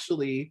like,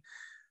 actually,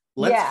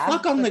 let's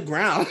fuck on the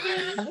ground.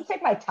 Let me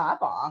take my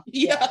top off.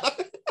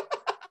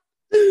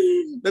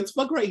 Let's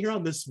fuck right here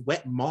on this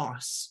wet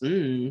moss.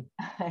 I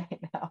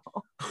know.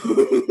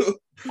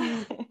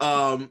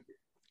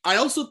 I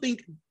also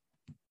think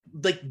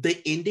like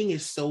the ending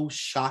is so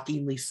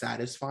shockingly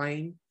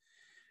satisfying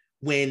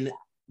when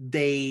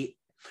they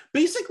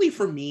basically,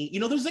 for me, you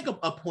know, there's like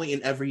a point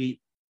in every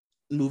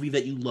movie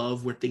that you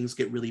love where things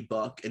get really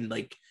buck, and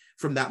like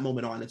from that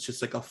moment on it's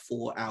just like a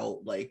full out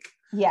like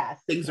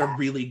things are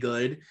really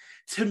good.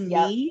 To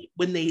me,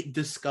 when they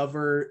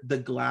discover the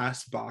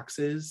glass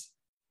boxes,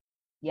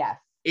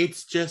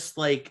 it's just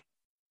like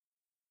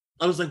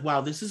I was like,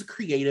 wow, this is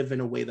creative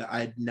in a way that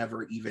I'd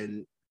never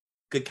even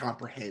could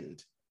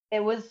comprehend.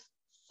 It was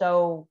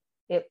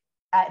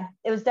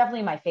it was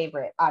definitely my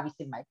favorite,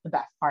 obviously the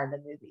best part of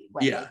the movie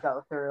when they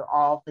go through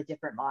all the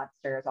different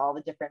monsters, all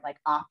the different like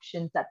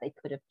options that they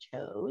could have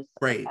chose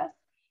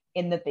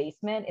in the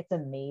basement. It's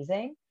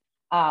amazing.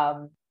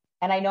 And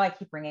I know I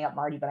keep bringing up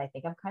Marty, but I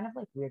think I'm kind of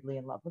like weirdly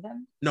in love with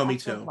him. No, me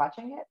too.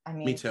 Watching it, I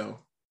mean, me too.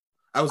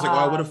 I was like,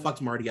 I would have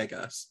fucked Marty, I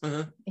guess.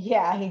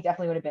 Yeah, he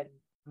definitely would have been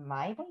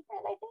my boyfriend,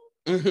 I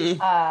think.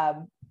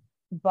 Mm-hmm.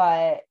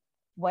 But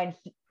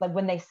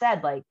when they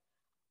said like,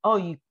 oh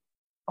you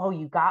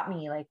got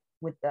me like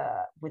with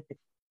the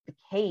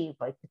cave,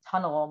 like the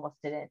tunnel almost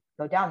didn't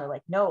go down. They're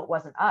like, no, it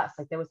wasn't us.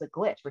 Like there was a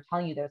glitch. We're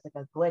telling you there's like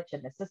a glitch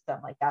in the system.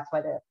 Like that's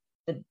why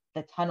the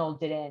tunnel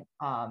didn't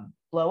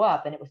blow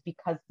up, and it was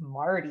because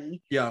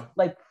Marty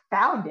like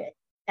found it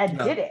and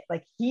did it.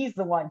 Like he was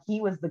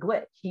the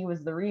glitch. He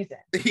was the reason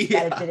that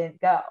it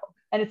didn't go.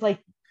 And it's like,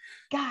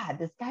 God,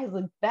 this guy's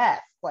the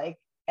best. Like,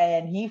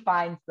 and he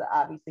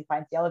obviously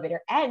finds the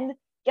elevator and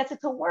gets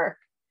it to work.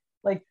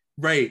 Like,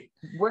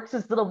 works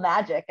his little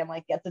magic and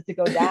like gets it to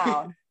go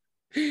down.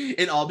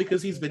 And all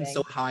because he's been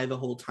so high the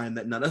whole time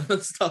that none of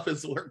the stuff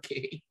is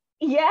working.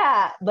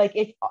 Yeah, like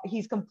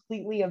he's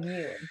completely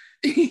immune.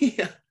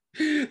 Yeah,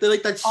 they're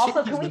like, that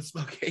shit he's been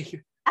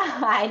smoking.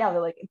 I know,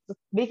 they're like, it's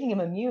making him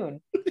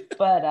immune.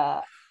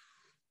 But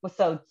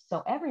so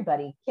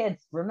everybody,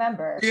 kids,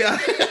 remember,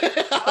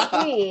 smoke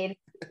weed.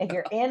 If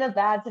you're in a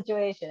bad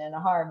situation in a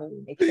horror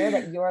movie, make sure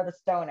that you're the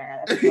stoner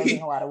that's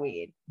smoking a lot of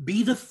weed.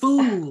 Be the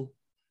fool.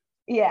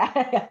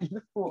 Yeah, be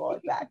the fool,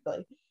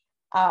 exactly.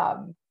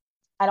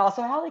 And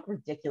also how like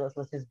ridiculous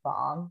was his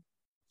bong?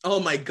 Oh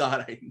my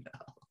God, I know.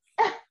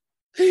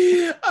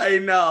 I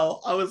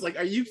know. I was like,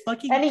 are you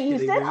fucking And he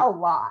used it a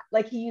lot.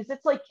 Like he used it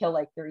to like kill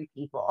like 3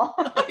 people.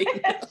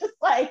 It's just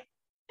like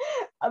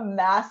a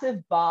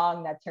massive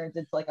bong that turns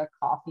into like a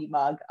coffee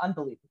mug.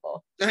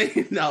 Unbelievable.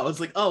 I know. It's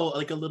like, oh,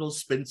 like a little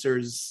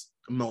Spencer's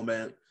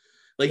moment.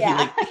 Like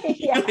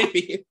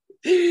he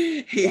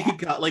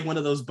got like one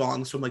of those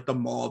bongs from like the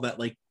mall that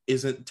like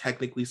isn't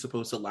technically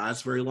supposed to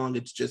last very long.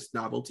 It's just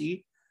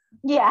novelty.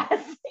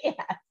 Yes.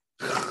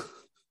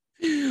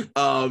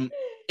 And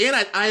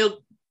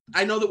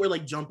I know that we're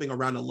like jumping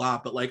around a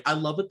lot, but like I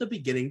love at the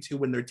beginning too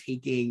when they're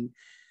taking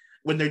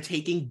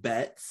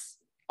bets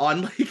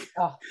on like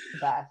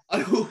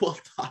who will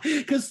die,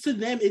 because to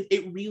them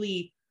it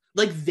really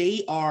like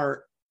they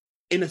are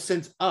in a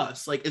sense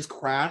us, like as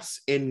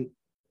crass and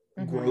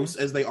gross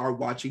as they are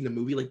watching the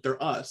movie, like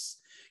they're us,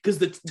 because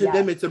to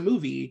them it's a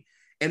movie.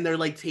 And they're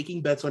like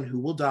taking bets on who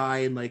will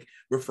die and like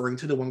referring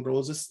to the one girl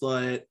as a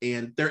slut.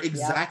 And they're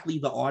exactly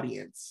the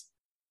audience,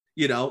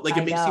 you know, like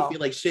it makes you feel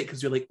like shit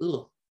because you're like,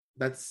 ugh,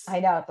 that's. I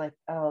know. It's like,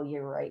 oh,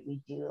 you're right. We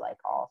do like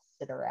all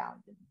sit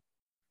around and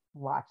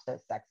watch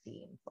those sex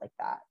scenes like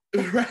that.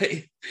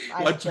 Right.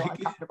 I feel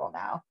uncomfortable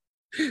now.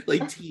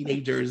 Like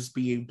teenagers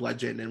being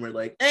bludgeoned and we're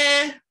like,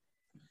 eh.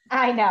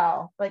 I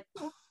know. Like,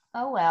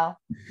 oh, well.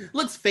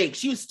 Looks fake.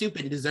 She was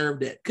stupid and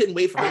deserved it. Couldn't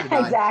wait for her to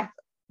die. Exactly.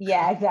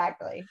 Yeah,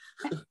 exactly.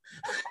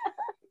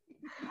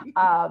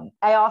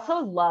 I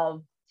also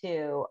love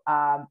to,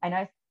 and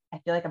I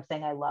feel like I'm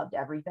saying I loved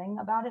everything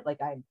about it.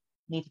 Like I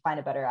need to find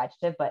a better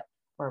adjective,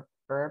 or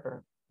verb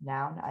or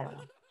noun. I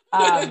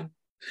don't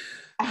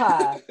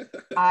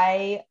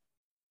know.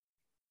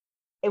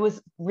 It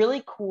was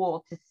really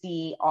cool to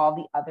see all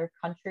the other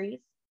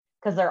countries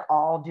because they're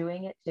all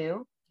doing it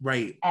too.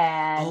 Right.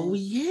 And oh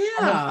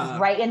yeah.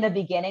 Right in the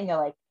beginning, they're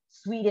like,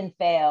 Sweden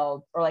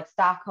failed, or like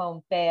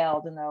Stockholm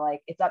failed, and they're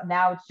like, it's up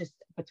now. It's just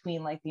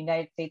between like the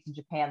United States and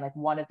Japan. Like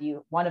one of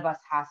us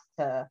has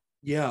to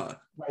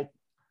like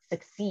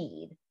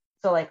succeed.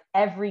 So like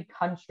every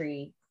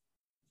country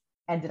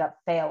ended up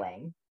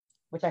failing,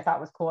 which I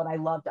thought was cool, and I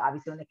loved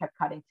obviously when they kept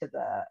cutting to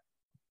the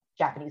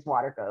Japanese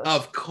water ghost.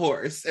 Of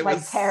course, it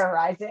was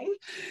terrorizing.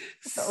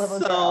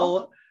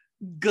 So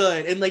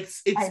good, and like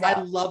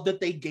I love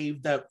that they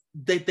gave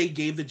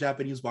the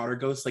Japanese water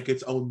ghost like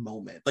its own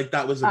moment. Like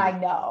that was I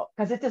know,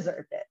 because it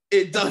deserved it.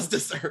 It does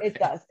deserve it. It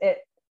does.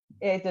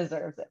 It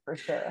deserves it for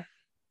sure.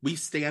 We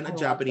stand a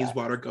Japanese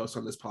water ghost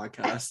on this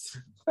podcast.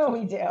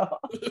 We do.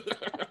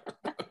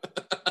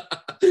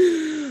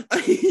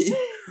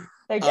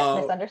 They're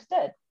just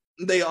misunderstood.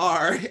 They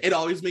are. It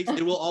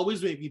will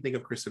always make me think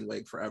of Kristen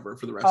Wiig forever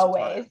for the rest of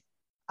time.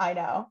 I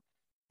know.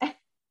 It's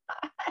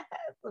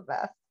the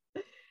best.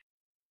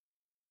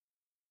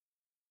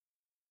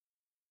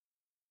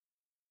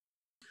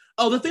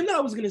 Oh, the thing that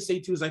I was going to say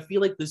too is I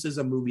feel like this is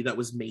a movie that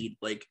was made,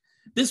 like,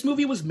 this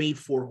movie was made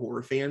for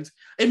horror fans.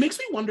 It makes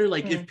me wonder,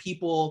 like, if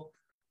people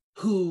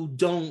who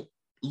don't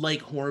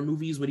like horror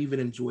movies would even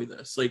enjoy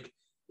this. Like,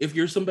 if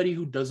you're somebody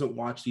who doesn't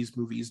watch these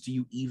movies,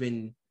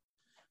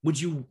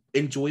 would you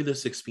enjoy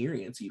this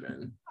experience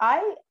even?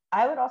 I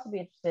would also be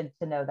interested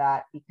to know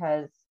that,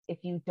 because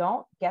if you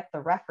don't get the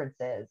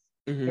references,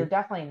 you're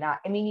definitely not.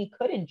 I mean, you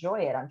could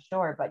enjoy it, I'm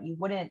sure, but you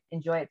wouldn't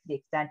enjoy it to the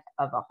extent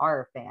of a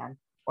horror fan.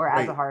 Or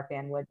as a horror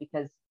fan would,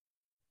 because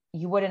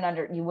you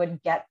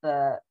wouldn't get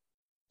the,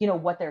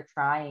 what they're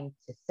trying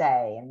to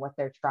say and what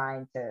they're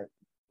trying to,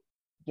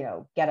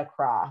 get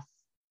across.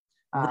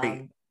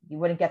 You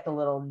wouldn't get the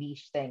little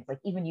niche things. Like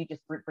even you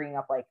just bringing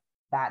up like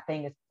that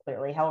thing is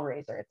clearly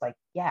Hellraiser. It's like,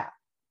 yeah,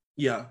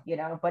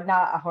 but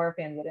not a horror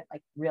fan wouldn't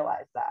like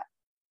realize that.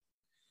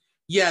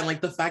 Yeah, and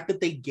like the fact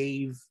that they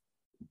gave,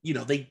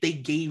 they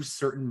gave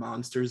certain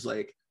monsters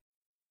like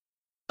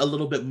a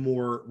little bit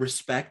more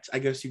respect, I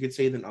guess you could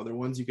say, than other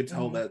ones. You could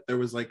tell that there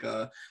was like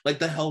the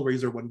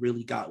Hellraiser one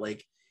really got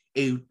like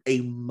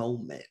a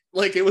moment.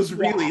 Like it was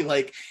really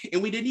like,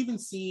 and we didn't even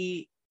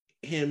see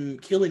him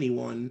kill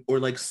anyone or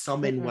like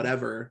summon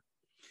whatever,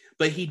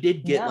 but he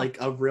did get like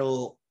a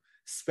real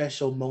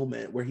special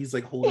moment where he's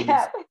like holding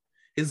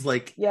his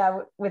like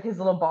with his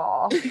little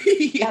ball.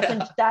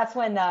 That's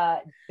when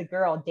the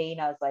girl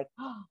Dana is like,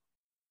 oh,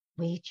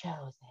 we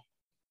chose it.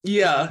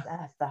 Yeah,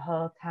 us the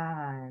whole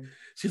time.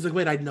 She's like,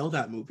 wait, I know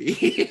that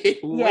movie.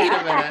 Wait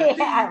a minute. Wait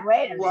a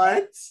minute.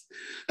 What?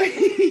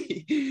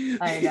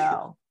 I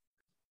know.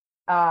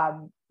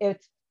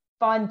 It's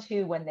fun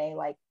too when they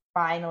like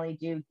finally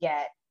do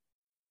get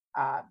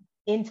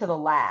into the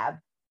lab,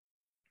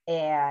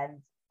 and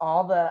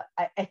all the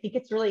I think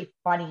it's really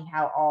funny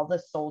how all the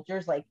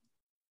soldiers like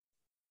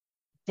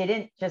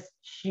didn't just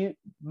shoot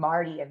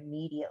Marty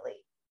immediately.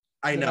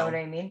 I know. You know what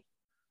I mean?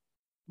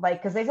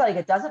 Like, because they say like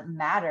it doesn't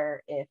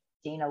matter if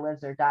Dana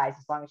lives or dies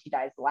as long as she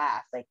dies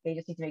last. Like they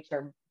just need to make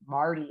sure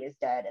Marty is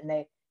dead. And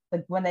they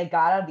like when they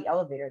got out of the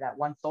elevator, that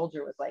one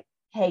soldier was like,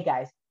 "Hey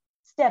guys,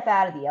 step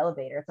out of the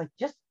elevator." It's like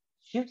just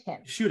shoot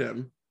him. Shoot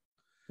him.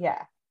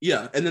 Yeah.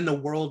 Yeah, and then the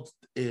world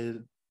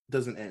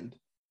doesn't end.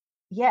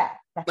 Yeah.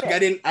 Like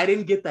it. I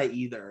didn't get that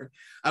either.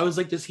 I was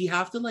like, does he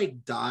have to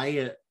like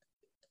die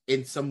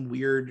in some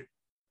weird?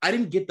 I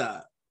didn't get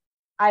that.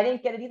 I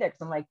didn't get it either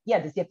because I'm like, yeah,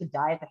 does he have to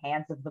die at the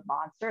hands of the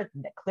monster?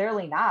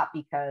 Clearly not,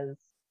 because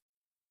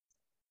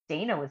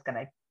Dana was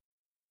gonna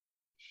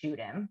shoot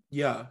him.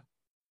 Yeah.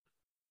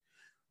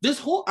 This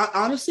whole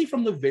honestly,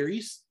 from the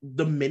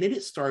minute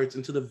it starts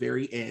into the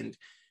very end,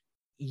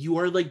 you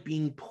are like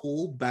being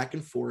pulled back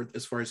and forth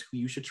as far as who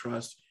you should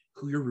trust,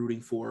 who you're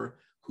rooting for,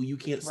 who you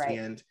can't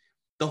stand,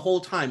 the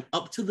whole time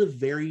up to the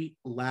very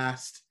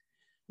last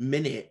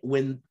minute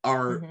when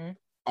our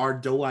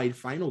doe-eyed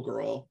final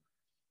girl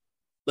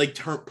like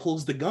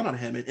pulls the gun on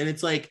him, and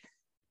it's like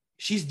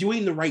she's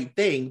doing the right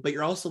thing, but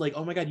you're also like,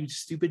 oh my god, you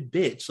stupid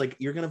bitch, like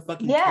you're gonna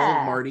fucking kill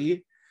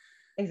Marty.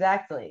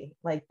 Exactly.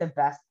 Like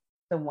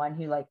the one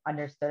who like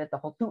understood it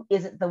who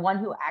isn't the one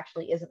who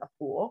actually isn't a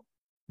fool,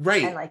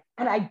 right?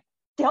 And I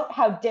don't,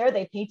 how dare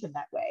they paint him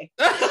that way.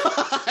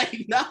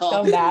 I know,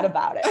 so mad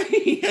about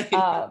it.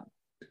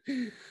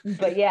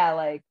 But yeah,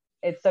 like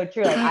it's so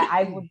true. Like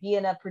I would be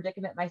in a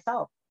predicament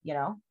myself, you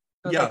know,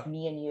 like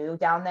me and you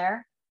down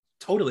there.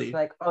 Totally.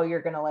 Like, oh,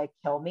 you're gonna like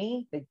kill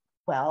me? Like,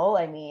 well,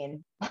 I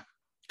mean,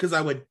 because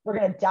we're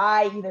gonna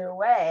die either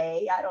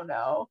way. I don't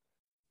know.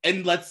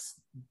 And let's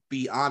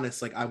be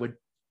honest, like I would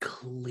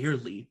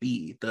clearly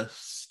be the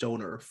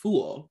stoner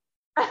fool.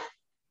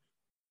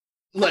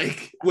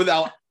 Like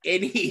without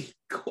any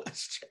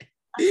question.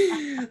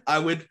 I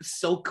would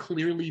so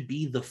clearly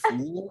be the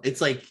fool.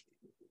 It's like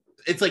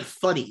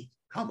funny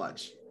how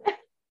much.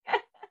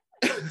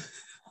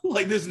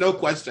 Like there's no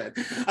question.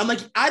 I'm like,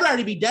 I'd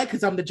already be dead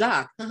because I'm the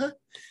jock.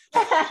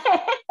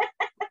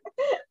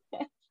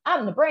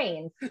 I'm the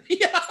brains.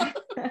 Yeah.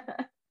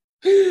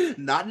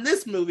 Not in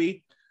this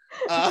movie.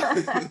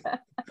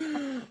 But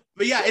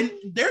yeah, and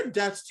their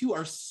deaths too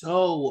are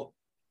so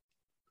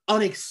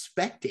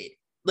unexpected.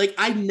 Like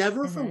I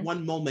never for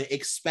one moment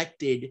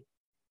expected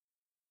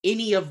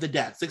any of the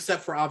deaths,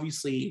 except for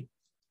obviously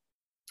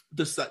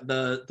the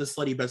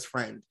slutty best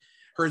friend.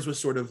 Hers was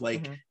sort of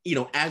like, you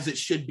know, as it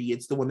should be.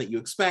 It's the one that you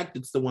expect.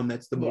 It's the one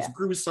that's the most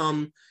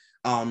gruesome,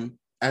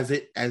 as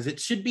it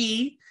should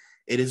be.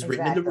 It is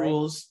written in the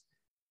rules.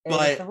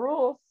 But the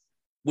rules.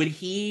 When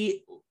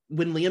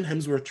Liam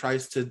Hemsworth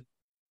tries to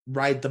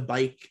ride the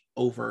bike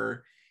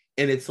over,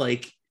 and it's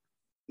like,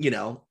 you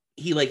know,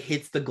 he like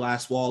hits the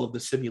glass wall of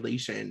the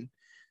simulation.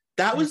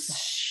 That was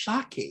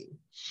shocking.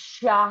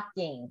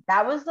 Shocking.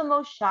 That was the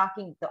most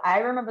shocking. So I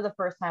remember the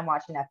first time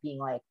watching that being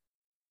like,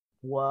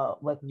 whoa,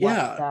 like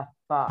what the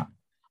fuck?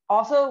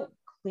 Also,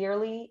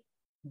 clearly,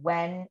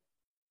 when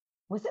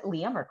was it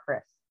Liam or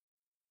Chris?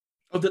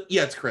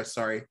 Yeah, it's Chris.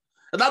 Sorry,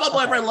 not my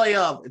boyfriend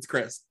Liam. It's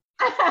Chris.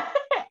 Was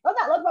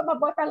that look my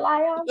boyfriend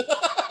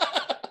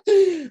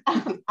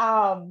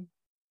Liam?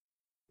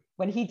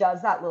 When he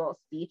does that little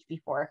speech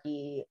before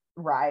he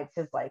rides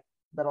his like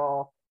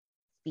little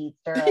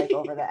speedster like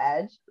over the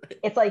edge,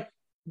 it's like,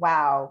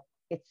 wow,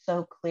 it's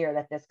so clear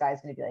that this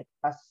guy's going to be like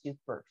a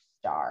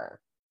superstar.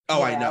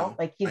 Oh, I know.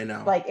 Like he's, I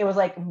know. Like it was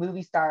like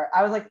movie star.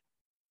 I was like,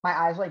 my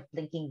eyes were like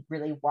blinking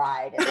really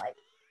wide, and like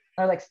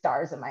there were like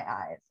stars in my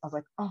eyes. I was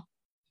like, oh,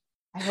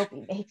 I hope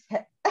he makes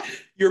it.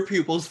 Your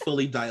pupils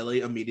fully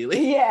dilate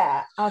immediately.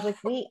 Yeah, I was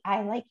like, wait,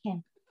 I like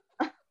him.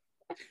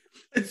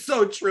 It's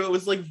so true. It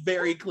was like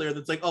very clear.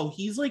 That's like, oh,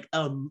 he's like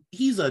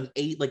he's a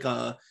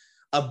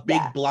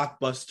big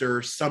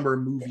blockbuster summer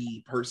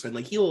movie person.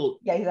 Like he's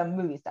a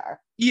movie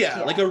star.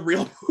 Yeah, like a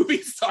real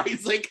movie star.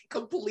 He's like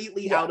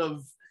completely out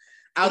of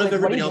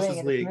everybody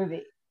else's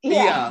league.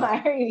 Yeah.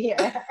 Why are you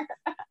here?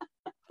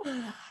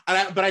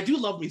 But I do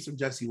love me some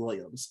Jesse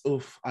Williams.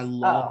 Oof, I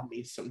love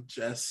me some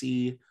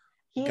Jesse.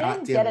 He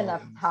didn't get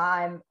enough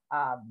time.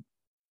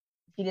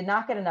 He did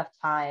not get enough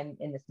time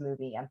in this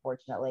movie,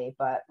 unfortunately,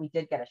 but we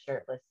did get a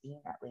shirtless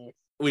scene at least.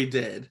 We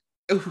did.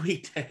 I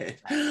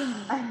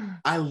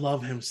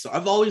love him so.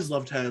 I've always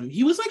loved him.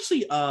 He was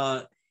actually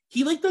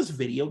he like does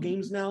video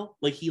games now.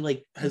 Like he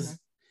like has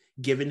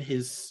given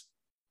his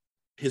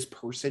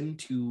person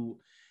to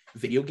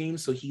video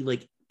games, so he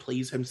like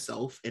plays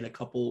himself in a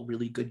couple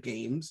really good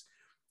games,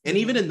 and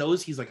even in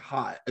those he's like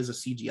hot as a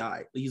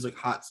CGI. He's like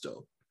hot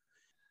still.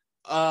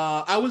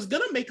 I was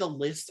gonna make a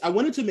list. I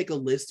wanted to make a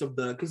list of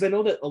because I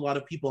know that a lot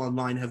of people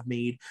online have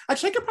made.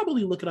 Actually, I could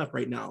probably look it up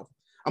right now.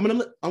 I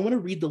want to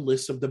read the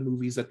list of the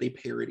movies that they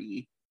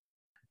parody,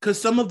 because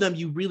some of them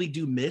you really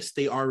do miss.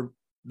 They are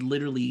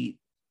literally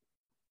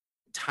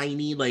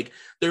tiny. Like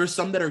there are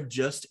some that are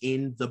just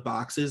in the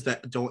boxes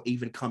that don't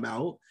even come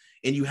out,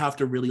 and you have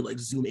to really like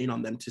zoom in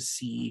on them to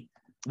see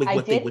like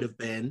what they would have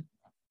been.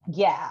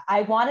 Yeah,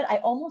 I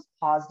almost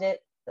paused it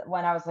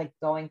when I was like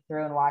going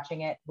through and watching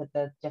it with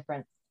the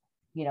different,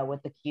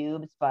 with the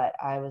cubes, but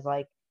I was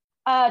like,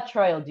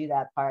 Troy will do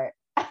that part.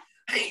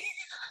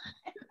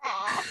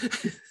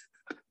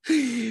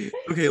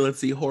 Okay, let's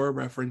see horror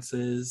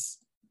references.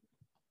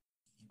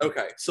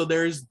 Okay, so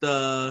there's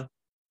the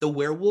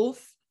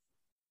werewolf,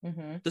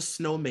 the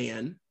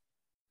snowman.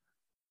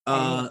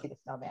 I didn't see the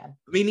snowman.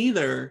 Me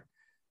neither.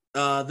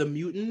 The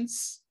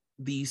mutants,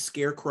 the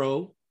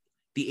scarecrow,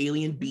 the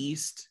alien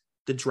beast,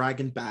 the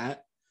dragon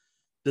bat,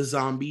 the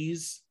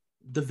zombies,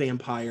 the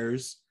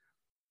vampires,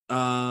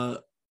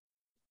 the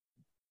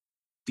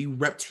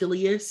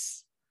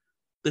reptilius,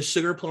 the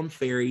sugar plum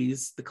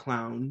fairies, the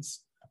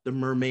clowns, the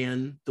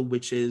merman, the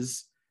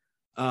witches,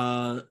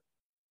 the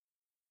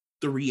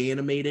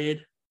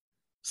reanimated,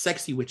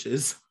 sexy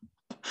witches,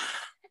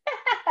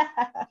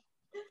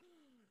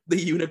 the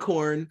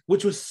unicorn,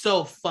 which was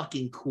so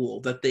fucking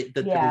cool that there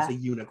was a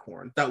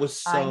unicorn. That was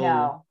so. I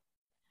know.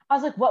 I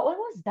was like, what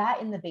was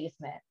that in the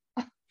basement?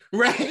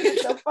 Right.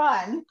 It's so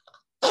fun.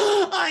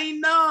 I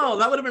know.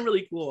 That would have been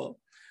really cool.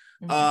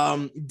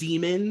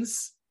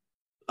 Demons,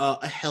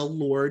 a hell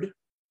lord,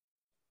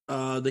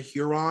 the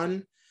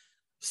Huron,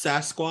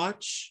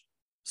 Sasquatch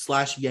 /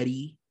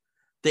 Yeti,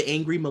 the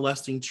angry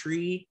molesting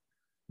tree,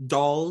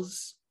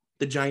 dolls,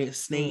 the giant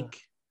snake,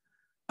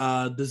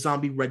 the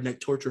zombie redneck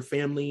torture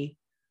family,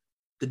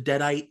 the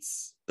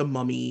Deadites, the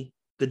mummy,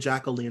 the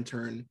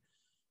jack-o'-lantern,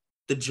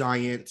 the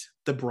giant,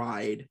 the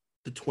bride,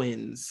 the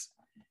twins,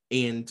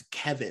 and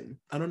Kevin.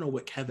 I don't know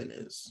what Kevin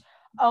is.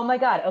 Oh my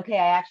God. Okay,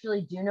 I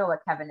actually do know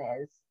what Kevin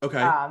is.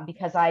 Okay.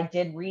 Because I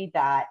did read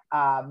that.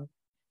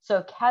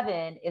 So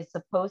Kevin is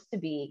supposed to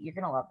be, you're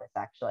gonna love this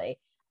actually.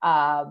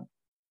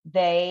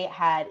 They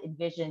had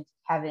envisioned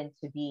Kevin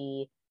to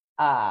be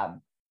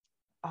from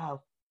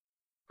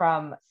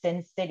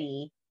Sin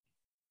City.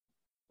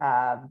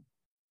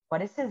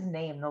 What is his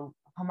name? Oh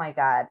my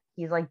God.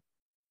 He's like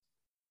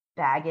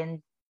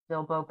Baggins,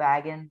 Bilbo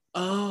Baggins.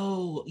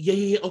 Oh,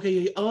 yeah. Okay,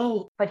 yeah.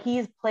 Oh. But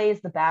he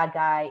plays the bad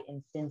guy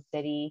in Sin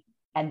City.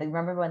 And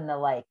remember when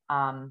the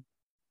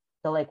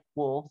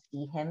wolves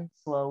eat him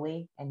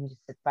slowly and he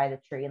just sits by the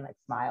tree and like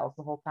smiles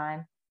the whole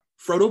time?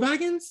 Frodo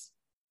Baggins?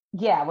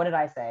 Yeah, what did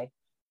I say?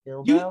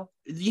 Bilbo?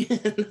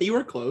 You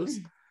were close.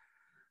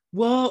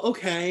 Well,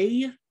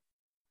 okay.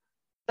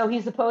 So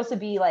he's supposed to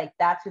be like,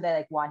 that's who they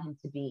like want him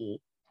to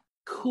be.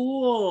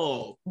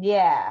 Cool.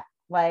 Yeah.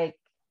 Like,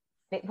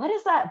 what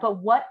is that? But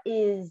what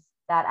is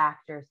that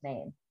actor's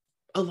name?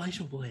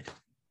 Elijah Wood.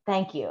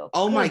 Thank you.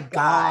 Oh my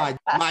God.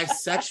 My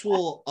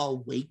sexual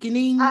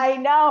awakening. I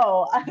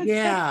know.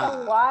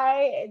 Yeah.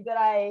 Why did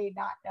I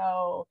not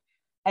know?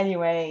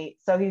 Anyway,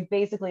 so he's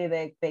basically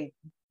they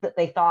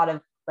thought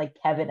of like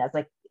Kevin as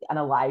like an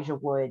Elijah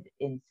Wood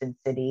in Sin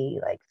City,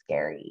 like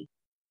scary,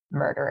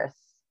 murderous,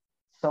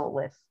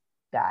 soulless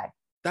guy.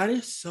 That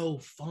is so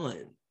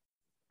fun.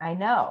 I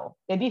know.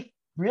 It'd be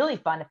really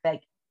fun if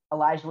like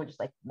Elijah Wood just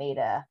like made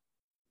a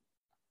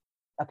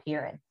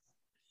appearance.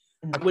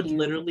 I would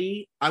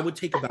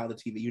take a bow to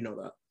TV. You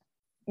know that.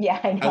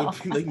 Yeah, I know. I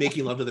would be like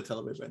making love to the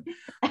television.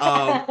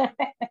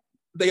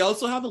 They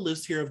also have a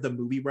list here of the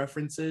movie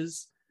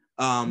references.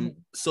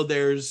 So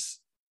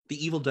there's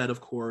The Evil Dead, of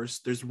course.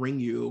 There's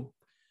Ringu.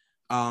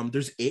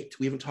 There's It.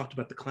 We haven't talked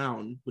about the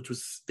clown, which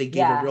was they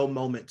gave a real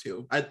moment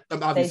to.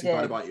 I'm obviously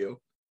thought about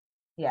you.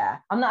 Yeah,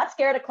 I'm not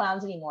scared of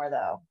clowns anymore,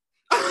 though.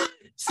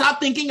 Stop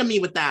thinking of me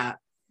with that.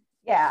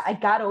 Yeah, I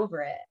got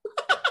over it.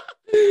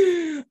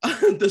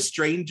 The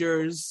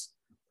Strangers,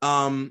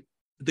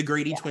 the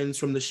Grady twins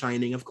from The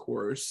Shining, of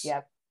course.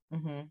 Yep.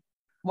 Mm-hmm.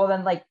 Well,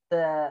 then, like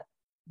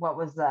what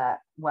was that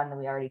one that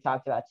we already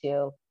talked about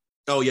too?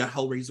 Oh yeah,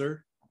 Hellraiser.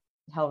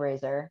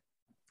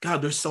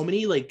 God, there's so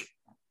many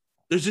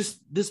there's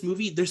just this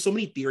movie. There's so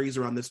many theories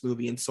around this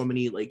movie and so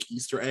many like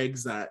Easter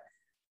eggs that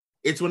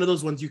it's one of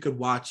those ones you could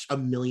watch a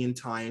million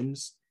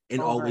times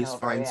and always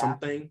find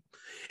something.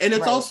 And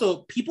it's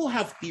also people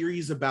have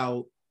theories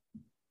about,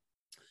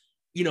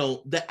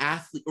 the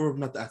athlete or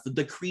not the athlete,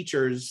 the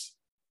creatures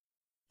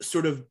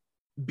sort of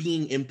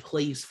being in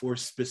place for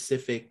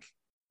specific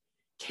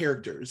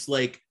characters.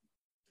 Like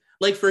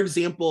for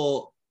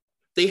example,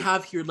 they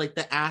have here like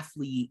the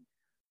athlete,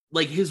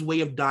 like his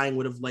way of dying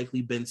would have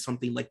likely been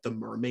something like the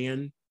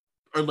merman,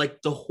 or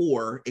like the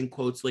whore in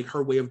quotes, like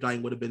her way of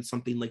dying would have been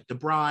something like the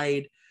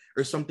bride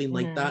or something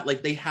like that.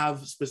 Like they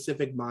have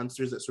specific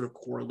monsters that sort of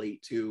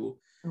correlate to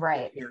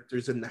the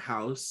characters in the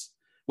house.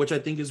 which I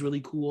think is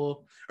really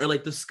cool. Or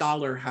like the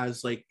scholar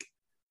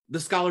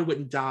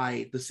wouldn't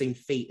die the same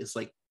fate as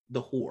like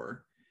the whore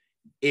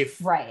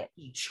if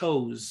he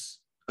chose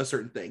a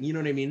certain thing. You know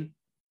what I mean?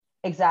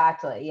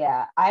 Exactly.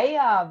 Yeah.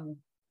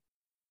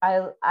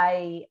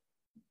 I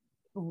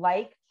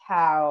liked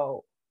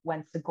how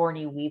when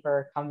Sigourney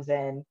Weaver comes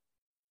in,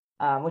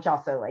 which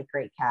also like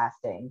great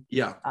casting.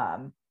 Yeah.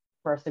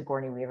 For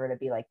Sigourney Weaver to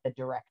be like the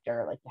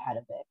director, like the head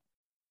of it.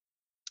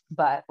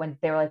 But when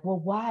they were like, well,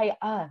 why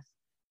us?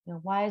 You know,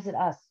 why is it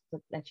us?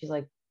 And she's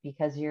like,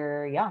 because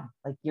you're young,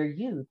 like you're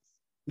youths.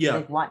 Yeah.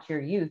 Like want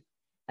your youth.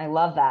 I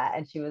love that.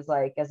 And she was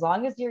like, as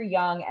long as you're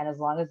young and as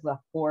long as the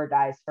whore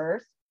dies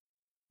first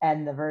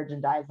and the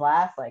virgin dies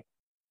last, like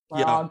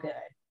we're all good.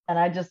 And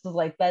I just was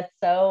like, that's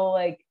so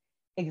like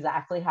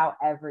exactly how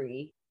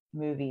every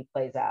movie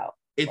plays out.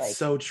 It's like,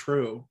 so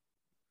true.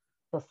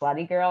 The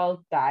slutty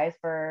girl dies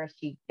first.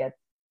 She gets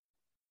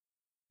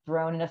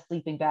thrown in a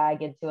sleeping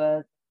bag into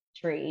a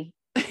tree.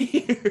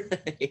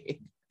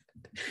 Right.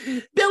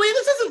 Billy,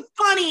 this isn't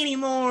funny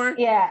anymore.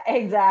 Yeah,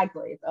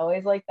 exactly. It's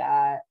always like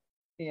that,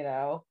 you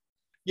know?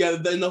 Yeah,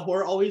 then the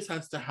whore always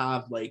has to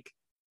have like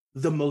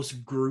the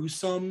most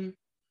gruesome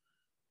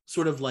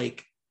sort of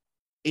like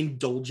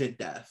indulgent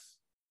death.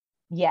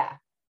 Yeah.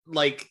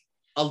 Like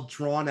a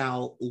drawn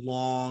out,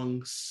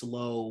 long,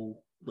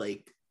 slow,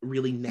 like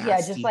really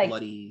nasty, just like,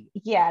 bloody.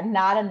 Yeah,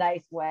 not a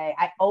nice way.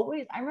 I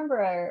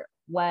remember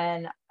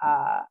when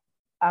I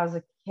was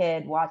a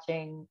kid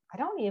watching, I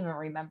don't even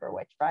remember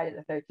which Friday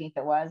the 13th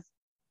it was,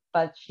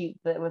 but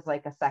it was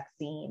like a sex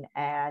scene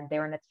and they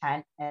were in a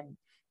tent and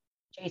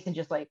Jason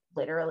just like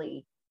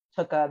literally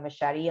took a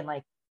machete and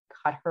like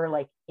cut her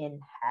like in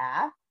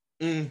half.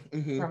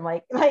 Mm-hmm. From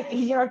like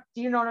you know,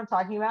 do you know what I'm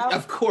talking about?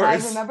 Of course.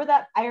 And I remember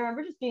that. I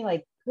remember just being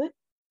like, good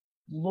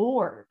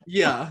Lord.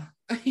 Yeah.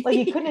 Like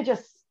he couldn't have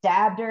just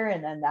stabbed her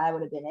and then that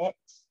would have been it.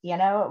 You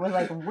know, it was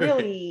like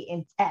really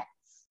intense.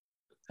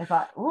 I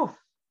thought, oof,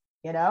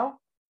 you know?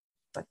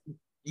 But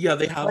yeah,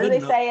 they have. What do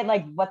they say in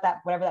like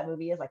whatever that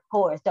movie is? Like,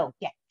 whores don't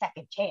get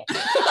second chances.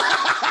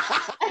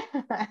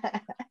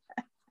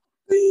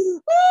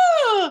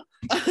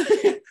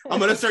 I'm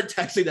gonna start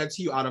texting that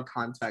to you out of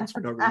context for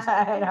no reason.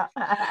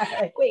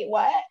 Wait,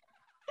 what?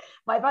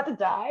 Am I about to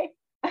die?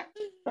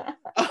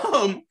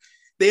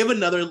 They have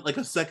another, like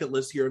a second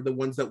list here of the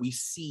ones that we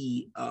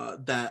see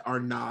that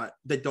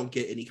don't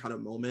get any kind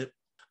of moment.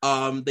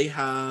 They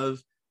have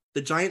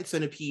the giant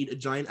centipede, a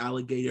giant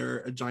alligator,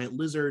 a giant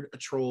lizard, a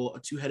troll, a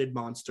two-headed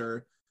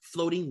monster,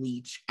 floating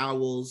leech,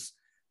 owls,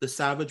 the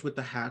savage with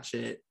the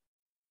hatchet,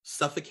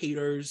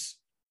 suffocators,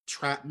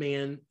 trap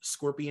man,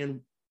 scorpion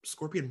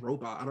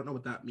robot. I don't know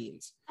what that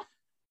means.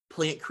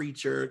 Plant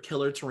creature,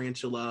 killer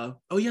tarantula.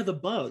 Oh yeah, the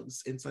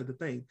bugs inside the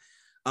thing.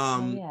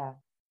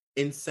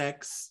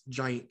 Insects,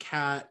 giant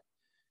cat,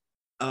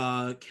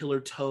 killer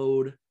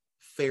toad,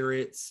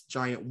 ferrets,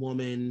 giant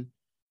woman,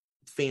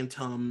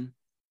 phantom,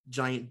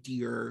 giant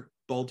deer,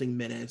 balding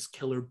menace,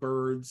 killer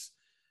birds,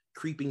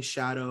 creeping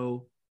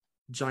shadow,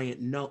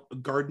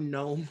 garden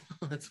gnome.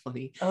 That's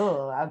funny.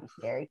 Oh, that'd be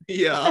scary.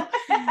 Yeah.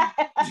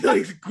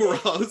 Like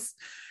gross.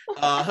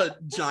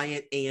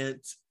 Giant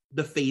ant,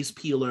 the face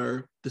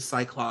peeler, the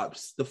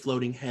cyclops, the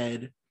floating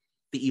head,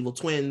 the evil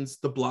twins,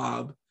 the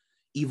blob,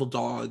 evil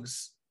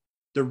dogs,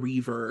 the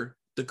reaver,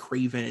 the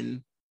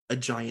craven, a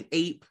giant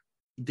ape,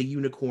 the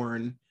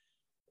unicorn,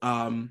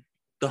 the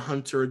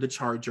hunter, the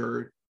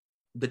charger,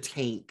 the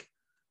tank,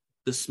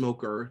 the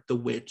smoker, the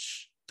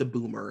witch, the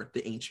boomer,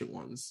 the ancient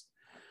ones.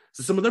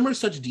 So some of them are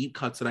such deep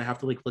cuts that I have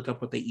to like look up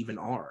what they even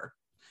are.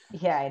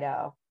 Yeah, I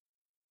know.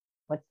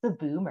 What's the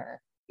boomer?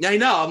 Yeah, I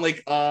know. I'm like,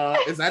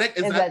 is that it?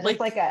 Is that just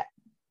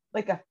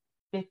like a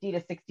 50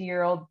 to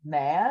 60-year-old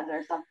man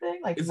or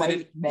something? Like, is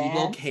it an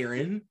evil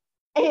Karen?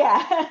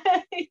 Yeah.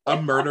 A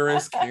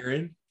murderous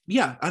Karen?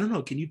 Yeah, I don't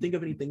know. Can you think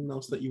of anything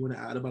else that you want to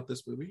add about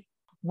this movie?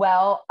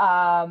 Well,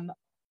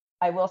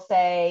 I will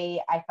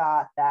say I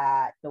thought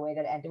that the way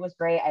that it ended was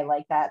great. I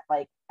like that.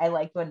 Like, I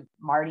liked when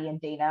Marty and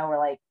Dana were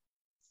like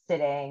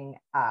sitting,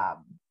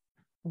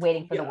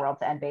 waiting for the world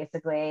to end.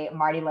 Basically,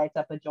 Marty lights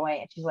up a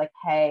joint and she's like,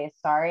 "Hey,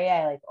 sorry,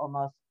 I like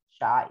almost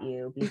shot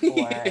you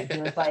before." And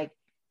he was like,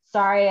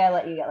 "Sorry, I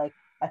let you get like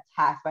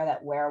attacked by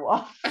that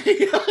werewolf."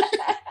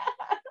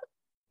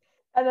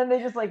 And then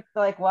they're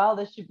like, well,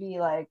 this should be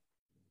like,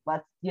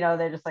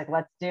 they're just like,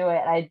 let's do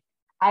it. And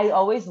I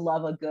always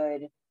love a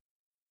good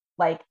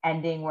like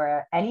ending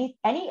where any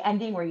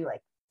ending where you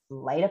like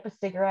light up a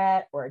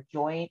cigarette or a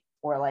joint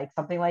or like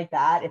something like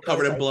that. It's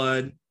covered in like,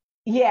 blood.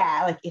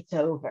 Yeah, like it's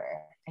over.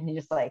 And you're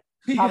just like,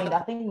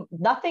 probably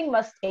nothing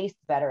must taste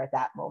better at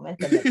that moment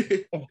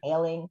than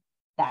inhaling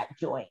that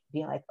joint,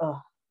 being like, oh,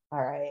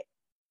 all right,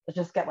 let's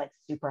just get like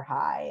super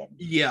high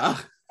and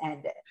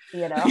end it,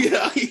 you know?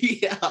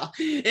 Yeah.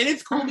 And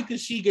it's cool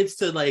because she gets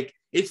to like,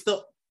 it's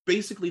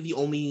basically the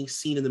only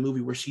scene in the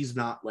movie where she's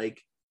not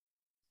like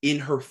in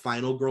her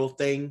final girl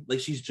thing. Like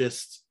she's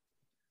just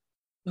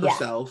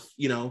herself,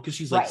 you know, because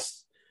she's like,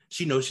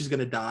 she knows she's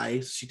gonna die.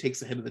 So she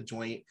takes a hit of the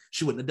joint.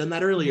 She wouldn't have done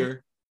that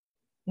earlier.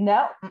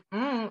 No,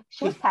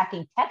 she was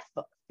packing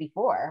textbooks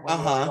before when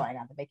we were going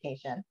on the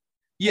vacation.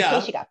 Yeah. In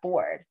case she got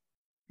bored.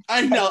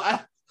 I know.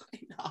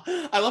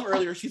 I love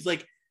earlier. She's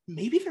like,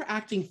 maybe they're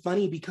acting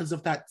funny because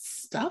of that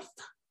stuff.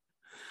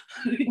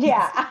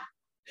 Yeah.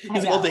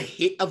 He's like, the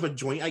hit of a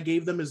joint I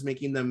gave them is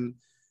making them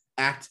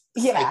act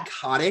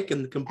psychotic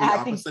and the complete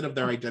opposite of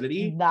their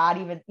identity. Not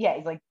even,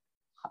 he's like,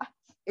 what?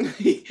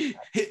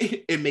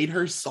 It made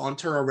her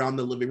saunter around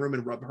the living room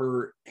and rub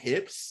her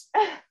hips.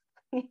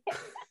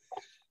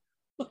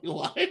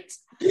 What?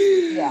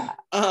 Yeah.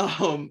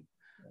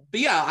 But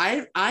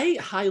yeah, I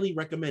highly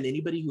recommend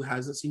anybody who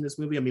hasn't seen this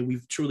movie. I mean,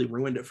 we've truly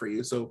ruined it for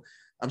you, so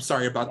I'm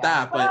sorry about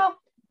that. But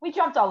we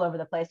jumped all over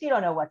the place. You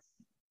don't know what's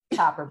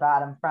top or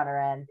bottom, front or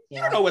end. You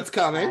don't know what's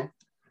coming.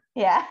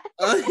 Yeah.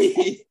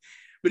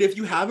 But if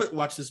you haven't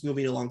watched this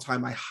movie in a long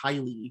time, I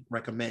highly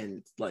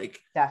recommend. Like,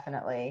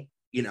 definitely.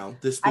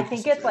 This. I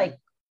think it's like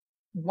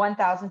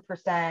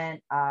 1000%.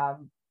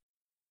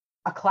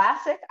 A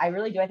classic. I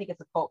really do. I think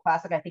it's a cult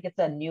classic. I think it's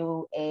a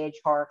new age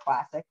horror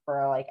classic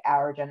for like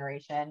our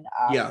generation.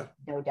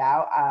 No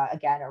doubt.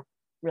 Again, a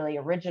really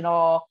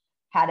original,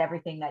 had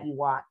everything that you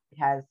want.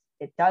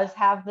 It does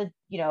have the,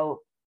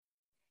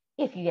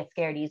 if you get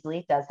scared easily,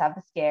 it does have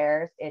the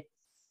scares. It's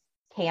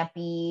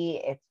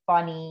campy. It's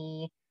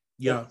funny.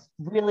 Yeah. It's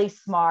really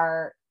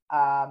smart.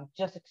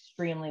 Just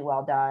extremely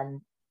well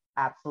done.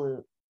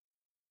 Absolute.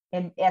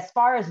 And as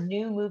far as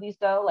new movies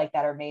go, like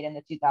that are made in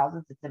the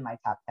 2000s, it's in my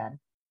top 10.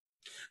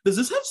 Does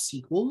this have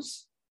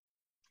sequels?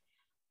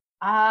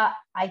 I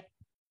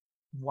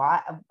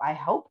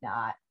hope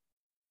not.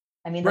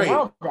 I mean, the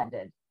world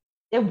ended.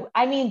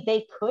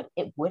 They could.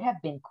 It would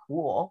have been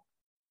cool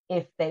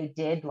if they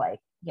did, like,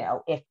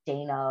 if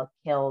Dana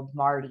killed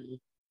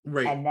Marty,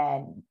 and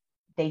then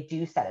they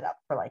do set it up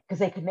for like, because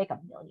they could make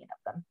 1 million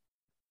of them.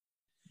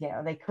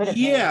 They could have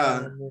made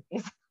 1 million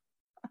movies.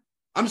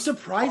 I'm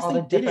surprised all they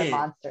the different didn't.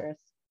 Monsters.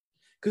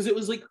 Because it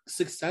was like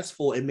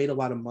successful and made a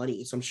lot of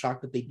money. So I'm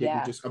shocked that they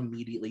didn't just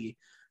immediately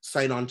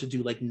sign on to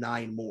do like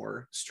 9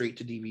 more straight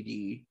to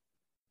DVD.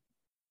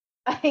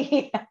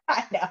 I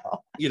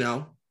know.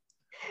 Exactly.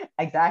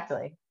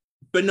 Exactly.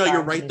 But no,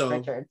 you're right though.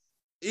 Richards.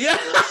 Yeah.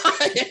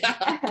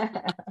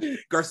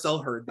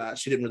 Garcelle heard that.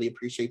 She didn't really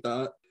appreciate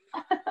that.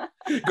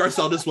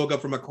 Garcelle just woke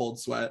up from a cold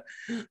sweat.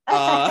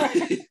 But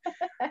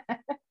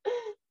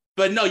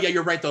no,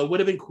 you're right though. It would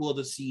have been cool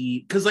to see,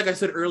 because like I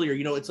said earlier,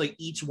 it's like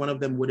each one of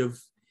them would have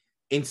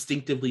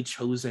instinctively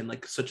chosen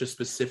like such a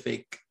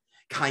specific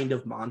kind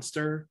of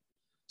monster.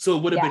 So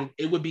it would have been,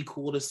 it would be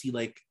cool to see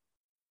like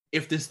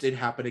if this did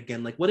happen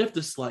again, like what if the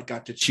slut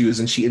got to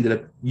choose and she ended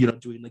up,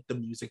 doing like the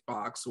music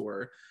box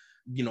or,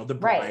 the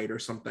bride or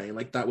something.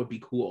 Like that would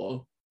be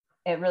cool.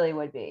 It really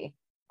would be.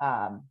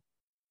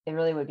 It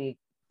really would be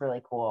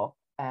really cool.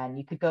 And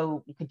you could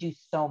do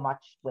so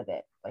much with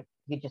it. Like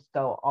you could just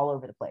go all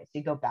over the place.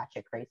 You go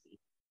batshit crazy,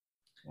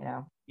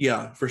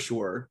 Yeah, for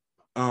sure.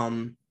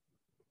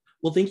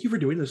 Well, thank you for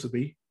doing this with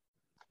me.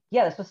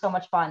 Yeah, this was so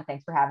much fun.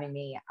 Thanks for having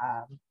me.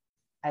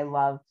 I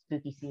love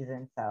spooky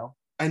season, so.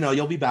 I know,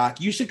 you'll be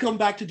back. You should come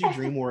back to do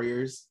Dream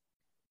Warriors.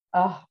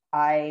 Oh,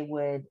 I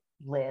would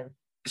live.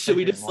 Should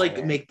we just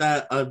like make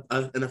that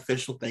an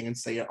official thing and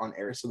say it on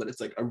air so that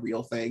it's like a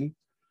real thing?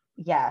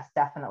 Yes,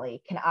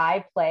 definitely. Can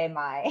I play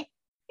my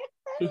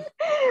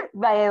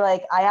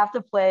I have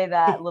to play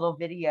that little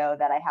video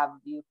that I have of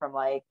you from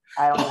like,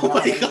 I don't know how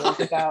many years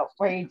ago,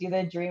 where you do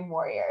the Dream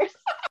Warriors.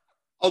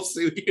 I'll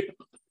sue you.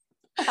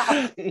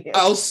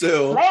 I'll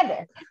sue.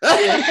 Landon.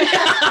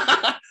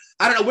 I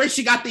don't know where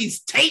she got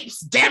these tapes,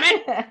 damn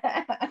it.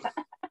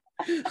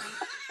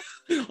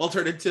 I'll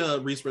turn it to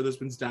Reese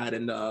Witherspoon's dad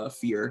and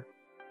Fear.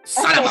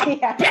 Son of a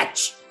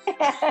bitch.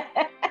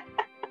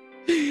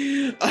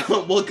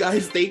 Well,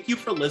 guys, thank you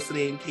for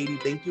listening. Katie,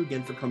 thank you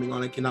again for coming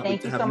on. I cannot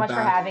wait to have you back. Thank you so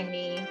much for having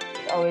me.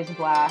 It's always a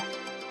blast.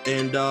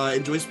 And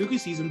enjoy spooky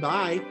season.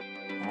 Bye.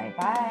 All right,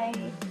 bye.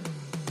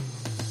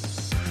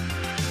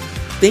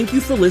 Thank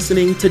you for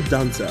listening to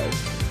Dunzo.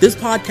 This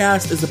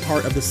podcast is a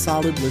part of the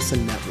Solid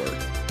Listen Network.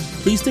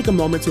 Please take a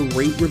moment to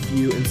rate,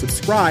 review, and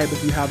subscribe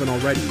if you haven't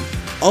already.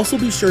 Also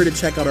be sure to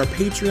check out our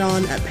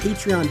Patreon at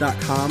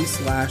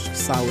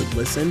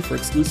patreon.com/solidlisten for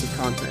exclusive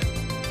content.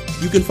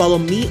 You can follow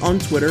me on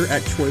Twitter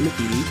at Troy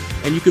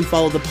McEady, and you can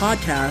follow the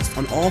podcast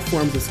on all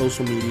forms of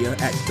social media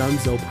at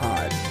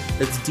DunzoPod.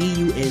 That's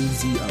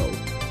DUNZO.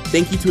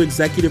 Thank you to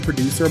executive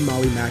producer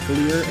Molly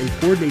McAleer and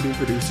coordinating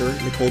producer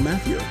Nicole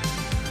Matthew.